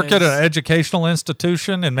you work at loses. an educational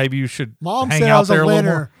institution, and maybe you should Mom hang said I out was there a a little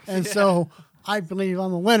more. winner, and so I believe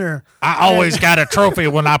I'm a winner. I always got a trophy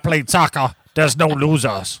when I played soccer. There's no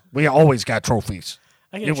losers. We always got trophies.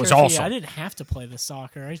 I get It a was trophy. awesome. I didn't have to play the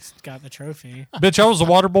soccer. I just got the trophy. Bitch, I was a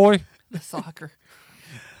water boy. the soccer.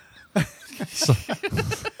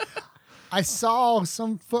 I saw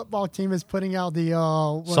some football team is putting out the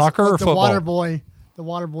Soccer or the football? the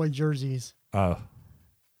water boy jerseys. Oh,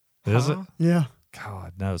 is it? Yeah,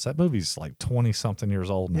 God knows that movie's like 20-something years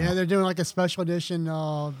old now. yeah, they're doing like a special edition.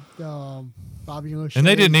 Bobby Lashley. And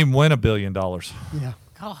they didn't even win $1 billion. Yeah,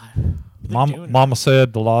 God. They're doing it. Mama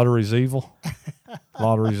said the lottery's evil.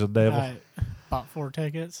 Lottery's the devil. I bought 4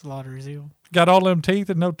 tickets. Lottery's evil. Got all them teeth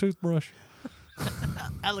and no toothbrush.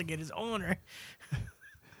 Alligator's owner.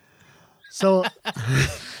 so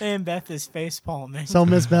And Beth is face palming. so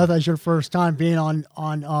Miss Beth, that's your first time being on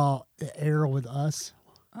the air with us.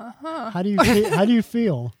 How do you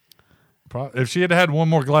feel? If she had had one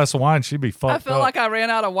more glass of wine, she'd be fucked I feel up. like I ran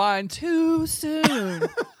out of wine too soon.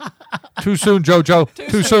 Too soon, JoJo.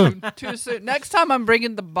 Too soon. Too soon. Next time I'm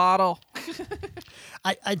bringing the bottle.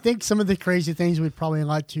 I think some of the crazy things we'd probably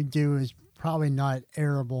like to do is probably not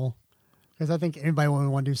airable, because I think everybody would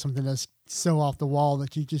want to do something that's so off the wall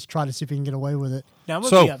that you just try to see if you can get away with it. Now, I'm going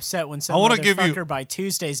So, to be upset when some wanna give you- motherfucker by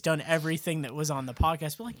Tuesday's done everything that was on the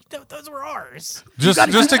podcast. But like, those were ours. Just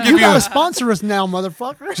to give You you gotta sponsor us now,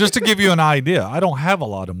 motherfucker. just to give you an idea, I don't have a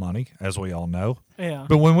lot of money, as we all know. Yeah.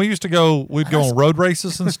 But when we used to go, we'd go on road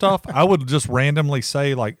races and stuff. I would just randomly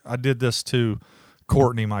say, like, I did this to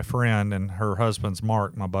Courtney, my friend, and her husband's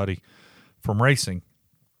Mark, my buddy from racing.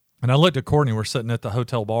 And I looked at Courtney. We're sitting at the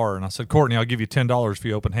hotel bar, and I said, Courtney, I'll give you $10 if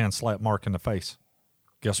you open hand slap Mark in the face.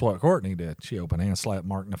 Guess what Courtney did? She open hand slapped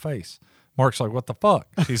Mark in the face. Mark's like, what the fuck?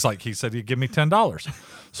 He's like, he said he'd give me $10.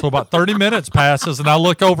 So about 30 minutes passes, and I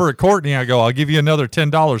look over at Courtney. I go, I'll give you another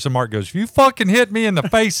 $10. And Mark goes, if you fucking hit me in the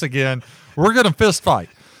face again, we're going to fist fight.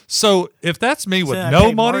 So if that's me with So I no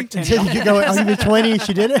paid Mark money, $10. You go, I'll give you 20, and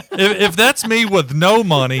she did it. if that's me with no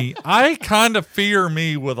money, I kind of fear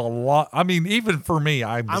me with a lot. I mean, even for me,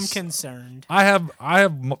 I'm concerned, I have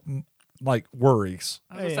like worries.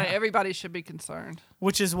 I was gonna say everybody should be concerned.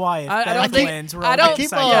 which is why if I Beth don't think wins, we're I all don't keep,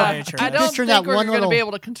 psychiatrists. I don't picturing think that we're one going to be little-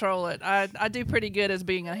 able to control it. I do pretty good as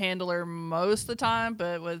being a handler most of the time,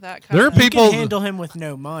 but with that kind There are of You people can handle him with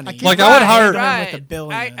no money. keep- like I would hire. Handle him with a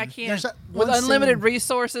billion. I can't There's that with one unlimited scene-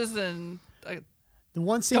 resources and But a The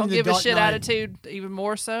one scene Don't in the give a Dark shit Knight, attitude even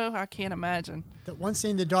more so. I can't imagine. The one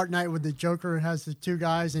scene in the Dark Knight where the Joker has the two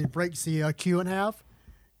guys and he breaks the queue in half.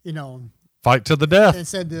 You know, Fight to the death. and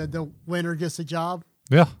said the winner gets the job.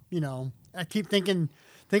 Yeah. You know, I keep thinking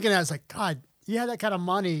that it's like, God, you have that kind of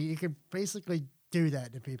money, you could basically do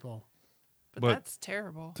that to people. But But- that's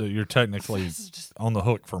terrible. So you're technically This is just- on the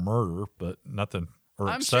hook for murder, but nothing or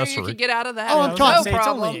I'm sure accessory. you could get out of that. Oh, I'm no talking- It's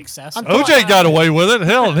problem. only accessory. OJ got away with it.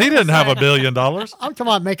 Hell, he didn't have $1 billion. Oh, I'm talking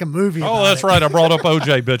about make a movie. about that's it. right. I brought up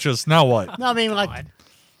OJ, bitches. Now what? No, I mean, like,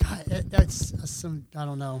 God, that's some, I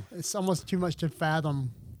don't know. It's almost too much to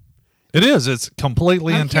fathom. It is. It's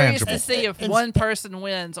completely I'm curious intangible. to see if one person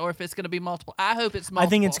wins or if it's going to be multiple. I hope it's multiple. I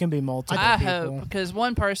think it's going to be multiple I people. hope because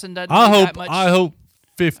one person doesn't. I do hope. That much. I hope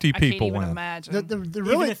 50 I can't people even win. imagine. The Even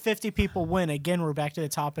really if 50 people win, again, we're back to the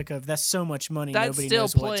topic of that's so much money, That's nobody still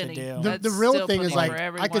knows what to plenty. do. That's the real still thing is plenty like for I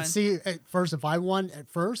everyone. could see at first if I won at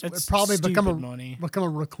first, It's it'd probably become stupid money. a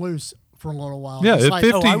recluse for a little while. Yeah, It's at like,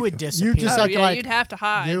 50 Oh, I would disappear. You just Oh, have to yeah, like you'd have to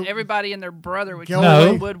hide. you- Everybody and their brother would Go come away. No,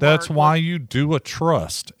 to the woodwork. that's why you do a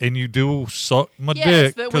trust and you do suck my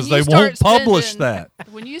Yes, dick but when because you they start won't publish spending- that.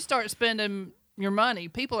 When you start spending your money,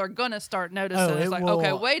 people are going to start noticing. Oh, it's it like, will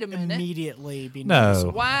okay, wait a minute. immediately be No.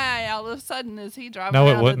 noticeable. Why all of a sudden is he driving No,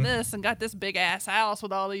 it around in wouldn't. this and got this big ass house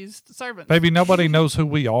with all these servants? Baby, nobody knows who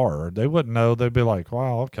we are. They wouldn't know. They'd be like,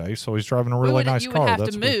 wow, okay, so he's driving a We really would- nice you car. would have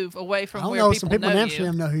That's to weird. move away I from don't where know. people Some people in know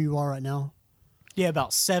Amsterdam you. know who you are right now. Yeah,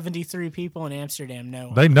 about 73 people in Amsterdam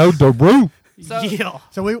know. They know the route. So, yeah.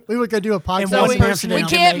 So we would go do a podcast one so in we, person Amsterdam. we in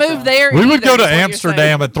can't Jamaica. move there. We would either, go to is what you're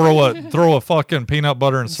Amsterdam saying. and throw a fucking peanut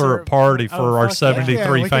butter and syrup syrup. party for Oh, our fuck yeah. 73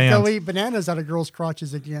 Yeah, we could fans. go eat bananas out of girls'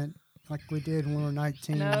 crotches again, like we did when we were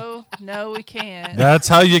 19. No, we can't. That's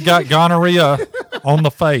how you got gonorrhea on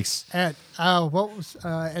the face. At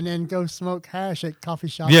and then go smoke hash at coffee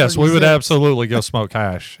shop. Yes, we would 36. absolutely go smoke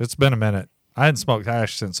hash. It's been a minute. I hadn't smoked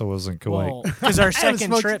hash since I was in Kuwait. Well, because our haven't second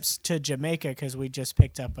smoked- trip's to Jamaica because we just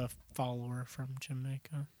picked up a follower from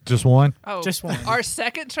Jamaica. Just one? Oh, Just one. Our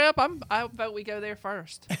second trip, I bet we go there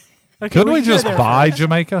first. Okay, Couldn't we can go just there buy first.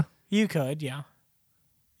 Jamaica? You could, yeah.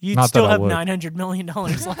 You'd Not that still I have would. $900 million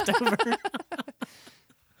left over.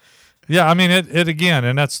 Yeah, I mean it again,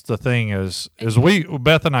 and that's the thing is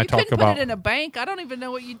Beth and I You talk couldn't about put it in a bank. I don't even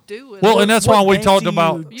know what you do with Well, it. and that's What why we bank talked do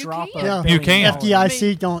about You drop can't. a Yeah. You billion can't. dollars?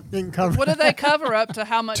 FDIC didn't cover. What do they cover up to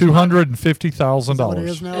how much? $250,000. What it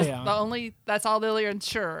is now? Is Yeah. the only that's all they'll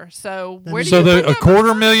insure. So where do So you the put a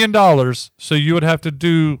that $250,000. So you would have to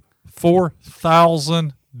do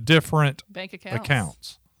 4,000 different bank accounts?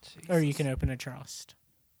 accounts. Or you can open a trust.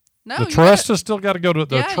 No, The you trust gotta- has still got to go to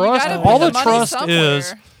the Yeah, you trust. gotta put All the the money trust somewhere.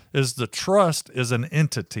 is the trust is an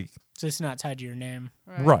entity, So it's not tied to your name.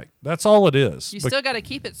 right? That's all it is. You But- still got to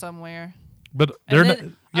keep it somewhere. but And they're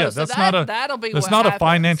then- yeah, oh, so that's not a that'll be that's what not a happens.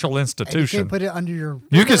 financial And you institution. can't put it under your.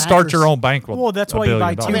 You can start your mattress. own bank with Well, that's $1 why you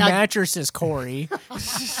buy billion. two I- mattresses, Corey.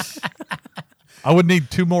 I would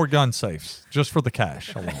need 2 more gun safes just for the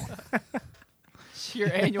cash alone.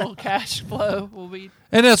 Your annual cash flow will be.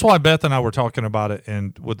 And that's why Beth and I were talking about it.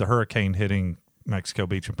 And with the hurricane hitting Mexico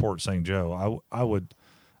Beach and Port St. Joe, I would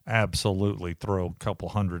absolutely throw a couple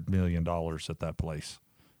 $100 million at that place,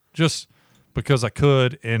 just because I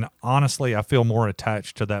could. And honestly, I feel more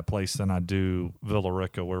attached to that place than I do Villa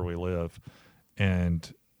Rica, where we live,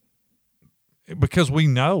 and because we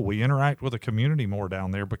interact with the community more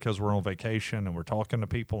down there because we're on vacation and we're talking to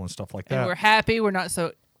people and stuff like And that. we're happy. We're not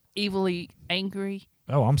so evilly angry.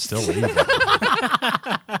 Oh, I'm still evil.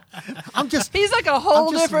 I'm just. He's like a I'm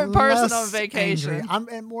whole just different person less on vacation. angry. I'm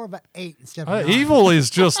at more of an 8 instead of a 9. Evil is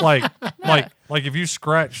just like if you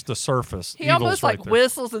scratch the surface. He evil's almost right like there.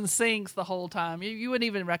 whistles and sings the whole time. You wouldn't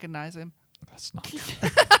even recognize him. That's not.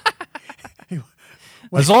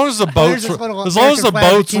 As long as the There's boats, this little as long as the American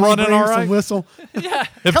flag boat's that running Kenny all Brings to right. Whistle. Yeah.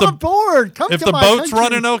 If Come the aboard. Come if to the my boat's country.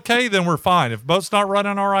 running okay, then we're fine. If boat's not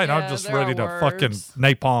running all right, I'm Yeah, just there ready to are fucking words.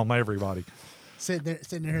 napalm everybody. Sitting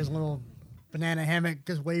there, his little banana hammock,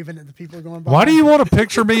 just waving at the people going by. Why do you want to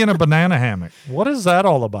picture me in a banana hammock? What is that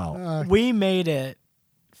all about? We made it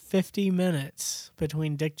 50 minutes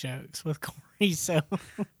between dick jokes with Corey, so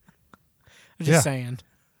I'm just Yeah. saying.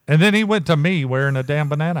 And then he went to me wearing a damn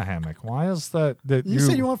banana hammock. Why is that? You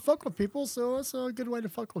said you want to fuck with people, so that's a good way to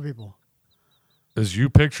fuck with people. Is you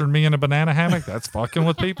picturing me in a banana hammock? That's fucking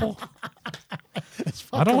with people.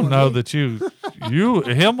 I don't know that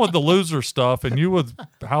him with the loser stuff and you with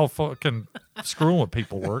how fucking screwing with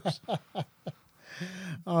people works.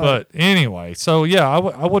 But anyway, so yeah, I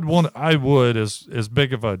would as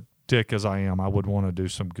big of a dick as I am, I would want to do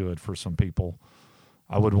some good for some people.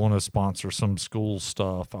 I would want to sponsor some school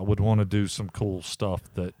stuff. I would want to do some cool stuff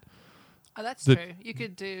that Oh, that's The- true. You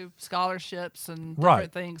could do scholarships and Right.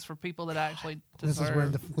 different things for people that actually This deserve. is where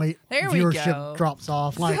the late There we viewership go. drops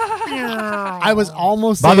off. Like, I was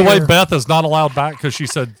almost By the way, there. Beth is not allowed back because she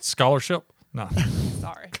said scholarship. No.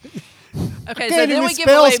 Sorry. Okay, so Can't then even we give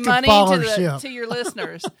away spell money scholarship. to your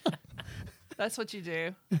listeners. That's what you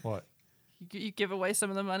do. What? You give away some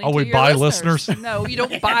of the money. Oh, to we your buy listeners. listeners? No, you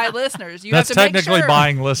don't buy listeners. You That's have to make technically sure.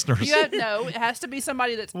 buying listeners. You have, no, it has to be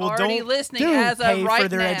somebody that's Well, already don't- listening dude, as of Pay right for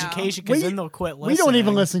their now. education because We- then they'll quit listening. we don't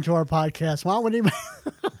even listen to our podcast. Why would even?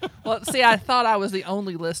 Well, see, I thought I was the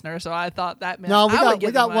only listener, so I thought that meant No, we I got- would get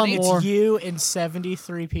we got the one money. more. It's you and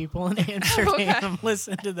 73 people in Amsterdam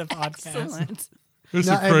listen to the podcast. Excellent. This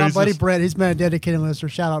No, is and my crazy. buddy Brett, he's been a dedicated listener.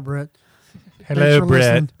 Shout out, Brett. Hello, Thanks for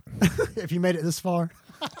Brett. listening. If you made it this far,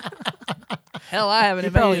 Hell, I haven't He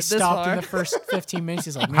even made probably it this stopped far. in the first 15 minutes.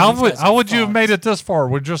 He's like, man, How these would, guys how are would you have fucked. made it this far?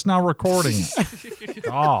 We're just now recording it.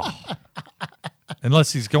 Oh.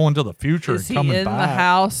 Unless he's going to the future Is and he coming in back. the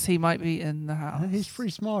house? He might be in the house. he's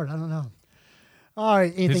pretty smart. I don't know. All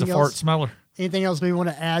right. He's a Anything fart else? smeller. Anything else we want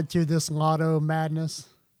to add to this lotto madness?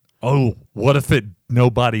 Oh, what if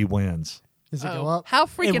nobody wins? Does it go Oh, up? how It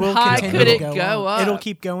freaking will high continue could to it go up? It'll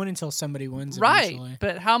keep going until somebody wins. right, Eventually.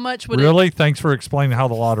 but how much would Really? Thanks for explaining how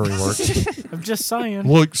the lottery works. I'm just saying.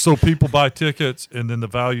 Look, so people buy tickets and then the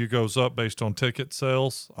value goes up based on ticket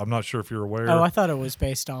sales. I'm not sure if you're aware. Oh, I thought it was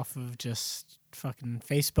based off of just fucking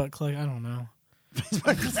Facebook click. I don't know.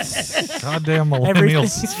 Goddamn millennials.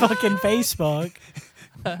 Everything's fucking Facebook.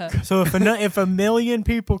 So if a million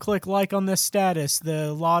people click like on this status,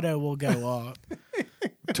 the lotto will go up.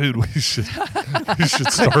 Dude, we should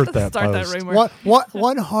start that start that post. rumor? What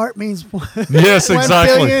one heart means one, Yes, 1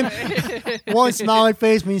 exactly. billion. One smiley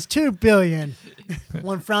face means 2 billion.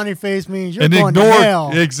 One frowny face means you're And going to hell.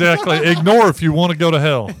 ignore exactly. Ignore if you want to go to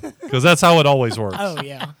hell, because that's how it always works. Oh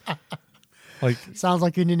yeah. Like Sounds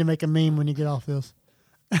like you need to make a meme when you get off this.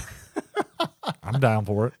 I'm down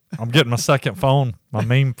for it. I'm getting my second phone, my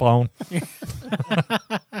meme phone.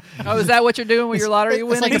 Oh, is that what you're doing with your lottery it's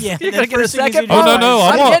winning? like Yeah, You're the gonna get a first thing is second you Oh, phone? no,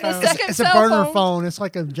 I'm I want- getting a second It's a cell burner phone. phone. It's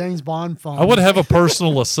like a James Bond phone. I would have a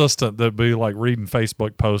personal assistant that'd be like reading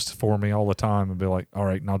Facebook posts for me all the time and be like, "All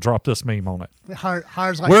right, now drop this meme on it."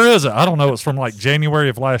 Hires like Where is it? I don't know. It's from like January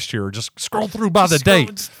of last year. Just scroll through by the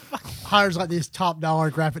date. hires like these top dollar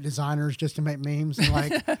graphic designers just to make memes and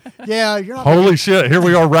like, yeah, you're not. Holy shit! Here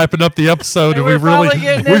we are wrapping up the episode, and we we're really finally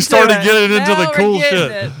getting into started it. getting into Now the we're cool getting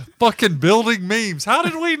shit. it. Fucking building memes. How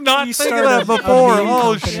did we not You think of that started a before? meme Oh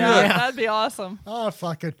company. shit! Yeah, Yeah. that'd be awesome. Oh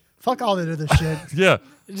fuck it, fuck all that other shit.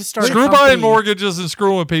 Just start a Screw buying company. mortgages and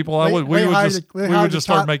screwing people. We We would hired just the- we we hired would the just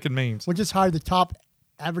start top- making memes. We just hired the top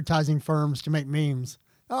advertising firms to make memes.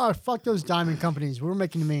 Oh fuck those diamond companies. We're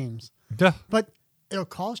making the memes, Yeah, but it'll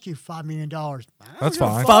cost you $5 million. that's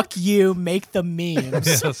fine. Fuck you. Make the memes.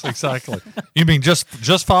 Yes, exactly. You mean just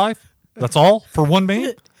 5? That's all for one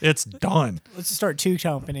meme? It's done. Let's start 2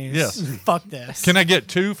 companies. Yes. Fuck this. Can I get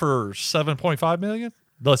 2 for 7.5 million?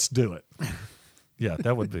 Let's do it. Yeah,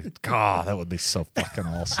 that would be. God, that would be so fucking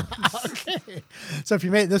awesome. So if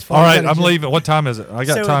you made it this far, All you right, gotta I'm just- leaving. What time is it? I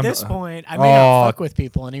got So time. at this to, point, I may not Oh. fuck with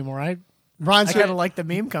people anymore. I Brian's gotta gonna like the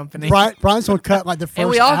meme company. Brian's gonna cut like the first And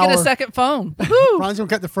we all hour. get a second phone. Woo! Brian's gonna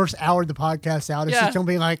cut the first hour of the podcast out. It's Yeah. just gonna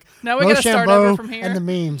be like Now we gotta start over from here. and the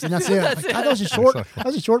memes, and that's it. Like, God, that was a short. That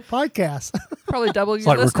was a short podcast. Probably double your it's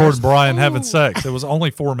like listeners. recording Brian having sex. It was only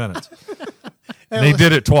 4 minutes. And he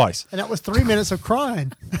did it twice. And that was 3 minutes of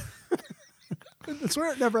crying. I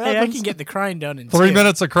swear it never Hey, I happens. can get the crying done in 3 2.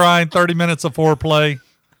 minutes of crying, 30 minutes of foreplay,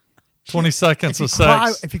 20 seconds of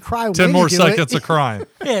sex, If you cry, 10 when more you do seconds it, of crying.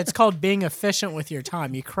 Yeah, it's called being efficient with your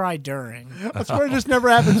time. You cry during. I swear it just never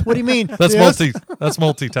happens. What do you mean? That's Yes? that's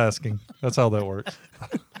multitasking. That's how that works.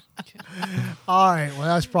 All right. Well,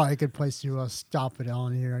 that's probably a good place to stop it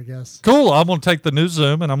on here, I guess. Cool. I'm going to take the new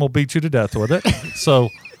Zoom and I'm going to beat you to death with it. So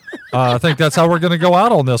I think that's how we're going to go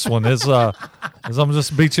out on this one is I'm going to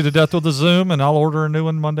just beat you to death with the Zoom and I'll order a new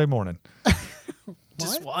one Monday morning.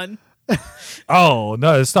 Just one. Oh,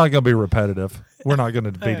 no, it's not going to be repetitive. We're not going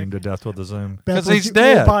to beat him to death with the Zoom because Beth, he's would We'll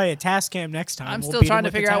dead. buy a Tascam next time. I'm We'll still beat trying him to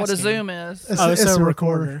with the figure out what a Tascam. Zoom is. It's a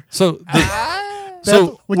recorder. So Ah, so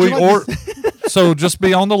Beth, would you we like so just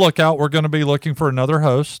be on the lookout. We're going to be looking for another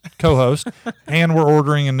co-host, and we're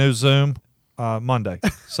ordering a new Zoom Monday.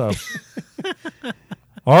 So,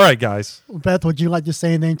 all right, guys. Beth, would you like to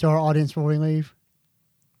say anything to our audience before we leave?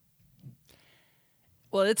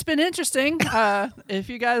 well, it's been interesting. If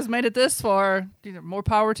you guys made it this far, more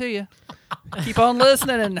power to you. Keep on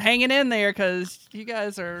listening and hanging in there because you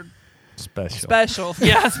guys are Special. special.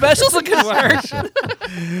 Yeah, special's a good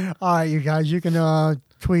word. All right, you guys, you can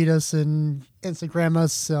tweet us and Instagram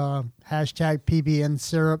us, hashtag PBN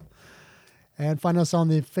Syrup. And find us on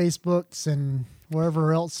the Facebooks and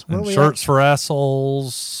wherever else. Where And we Shirts for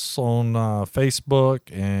Assholes on Facebook,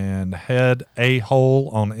 and Head A Hole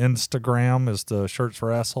on Instagram is the Shirts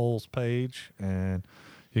for Assholes page. And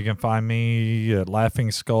you can find me at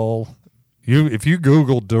Laughing Skull. If you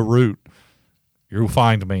Google DeRoot, you'll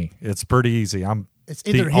find me. It's pretty easy. It's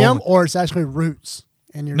either him or it's actually Roots.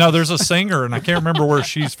 And you're No, there's a singer, and I can't remember where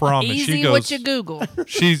she's from. And Easy she goes, what you Google.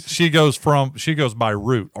 she goes by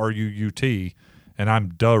Root, RUUT, and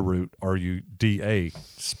I'm DeRoot, RUDA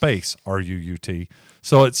space RUUT.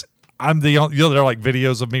 So I'm the only, there are like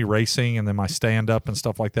videos of me racing, and then my stand up and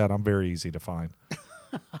stuff like that. I'm very easy to find.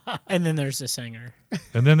 And then there's the singer.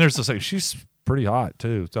 And then there's the singer. She's pretty hot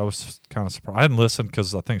too. So I was kind of surprised. I hadn't listened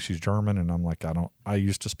because I think she's German, and I'm like, I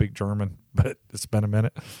used to speak German, but it's been a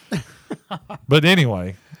minute. But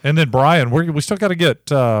anyway, and then Brian, we still got to get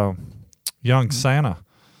young Santa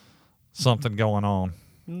something going on.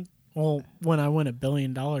 Well, when I win $1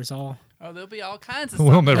 billion, I'll. Oh, there'll be all kinds of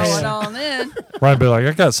We'll stuff never going see- on then. Brian be like,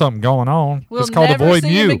 I got something going on. We'll it's called never Avoid see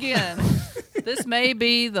him You. again. This may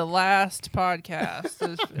be the last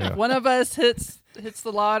podcast. If one of us hits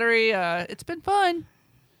the lottery, it's been fun.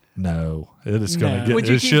 No, it is going to No. get. Would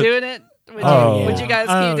you it keep should- doing it? Oh. Would you guys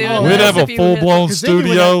Oh, keep yeah. doing We'd this have a if you would full blown 'Cause then you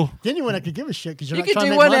studio. Then when I could give a shit because you're You not could trying do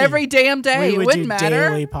to make one money. every damn day. We It would wouldn't do matter.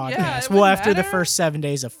 daily Yeah, podcasts. it Well, wouldn't after the matter. first 7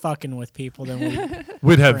 days of fucking with people, then we.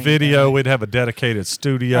 We'd have Bring video. back. We'd have a dedicated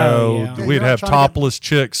studio. Oh, yeah. Yeah, We'd you're have trying to get- topless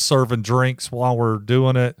chicks serving drinks while we're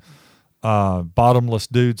doing it. Bottomless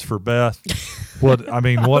dudes for Beth.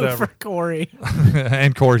 Whatever. For Corey.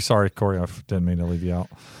 And Corey. Sorry, Corey. I didn't mean to leave you out.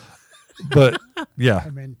 But yeah,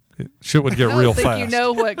 I mean, shit would get I don't real think fast. you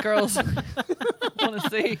know what girls want to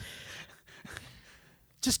see.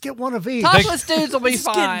 just get one of each. Topless dudes will be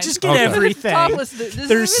fine. Just get Okay. everything. Topless dudes.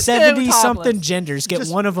 There's Just go 70 something topless. genders. Get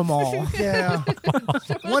Just- one of them all. Yeah,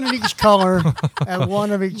 one of each color and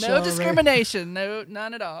one of each. No discrimination. No,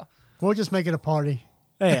 none at all. We'll just make it a party.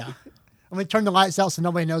 Yeah. I mean, turn the lights out so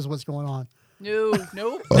nobody knows what's going on. No,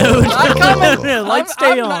 nope. Not coming. No, lights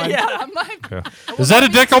I'm stay not- on. yeah, I'm not. Yeah. Is that a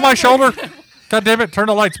dick on my shoulder? God damn it! Turn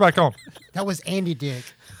the lights back on. That was Andy Dick.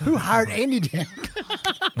 Who hired Andy Dick?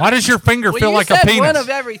 Why does your finger Well, feel you like a said penis? one of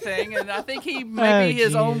everything, and I think he may be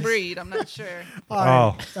his own jeez. breed. I'm not sure. All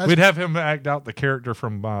right, Oh, we'd have him act out the character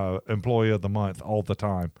from Employee of the Month all the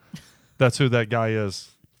time. That's who that guy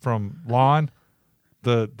is from Lon,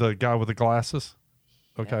 the guy with the glasses.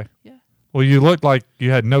 Okay. Yeah. Well, you looked like you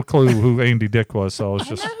had no clue who Andy Dick was, so I was I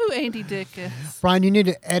just. know who Andy Dick is. Brian, you need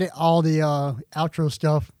to edit all the outro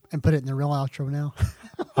stuff and put it in the real outro now.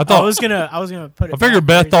 I I thought. was gonna put it. I figured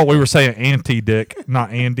Beth backwards. thought we were saying Anti Dick,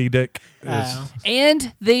 not Andy Dick. Oh.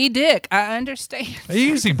 And the Dick. I understand.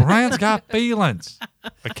 Easy, Brian's got feelings.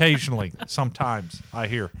 Occasionally, sometimes I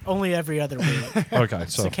hear. Only every other week. Okay,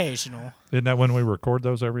 It's so occasional. isn't that when we record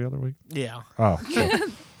those every other week? Yeah. Oh, shit.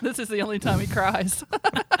 This is the only time he cries.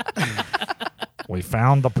 We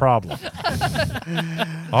found the problem.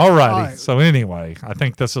 All righty. right. So anyway, I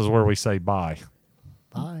think this is where we say bye.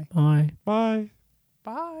 Bye. Bye. Bye.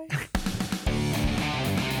 Bye.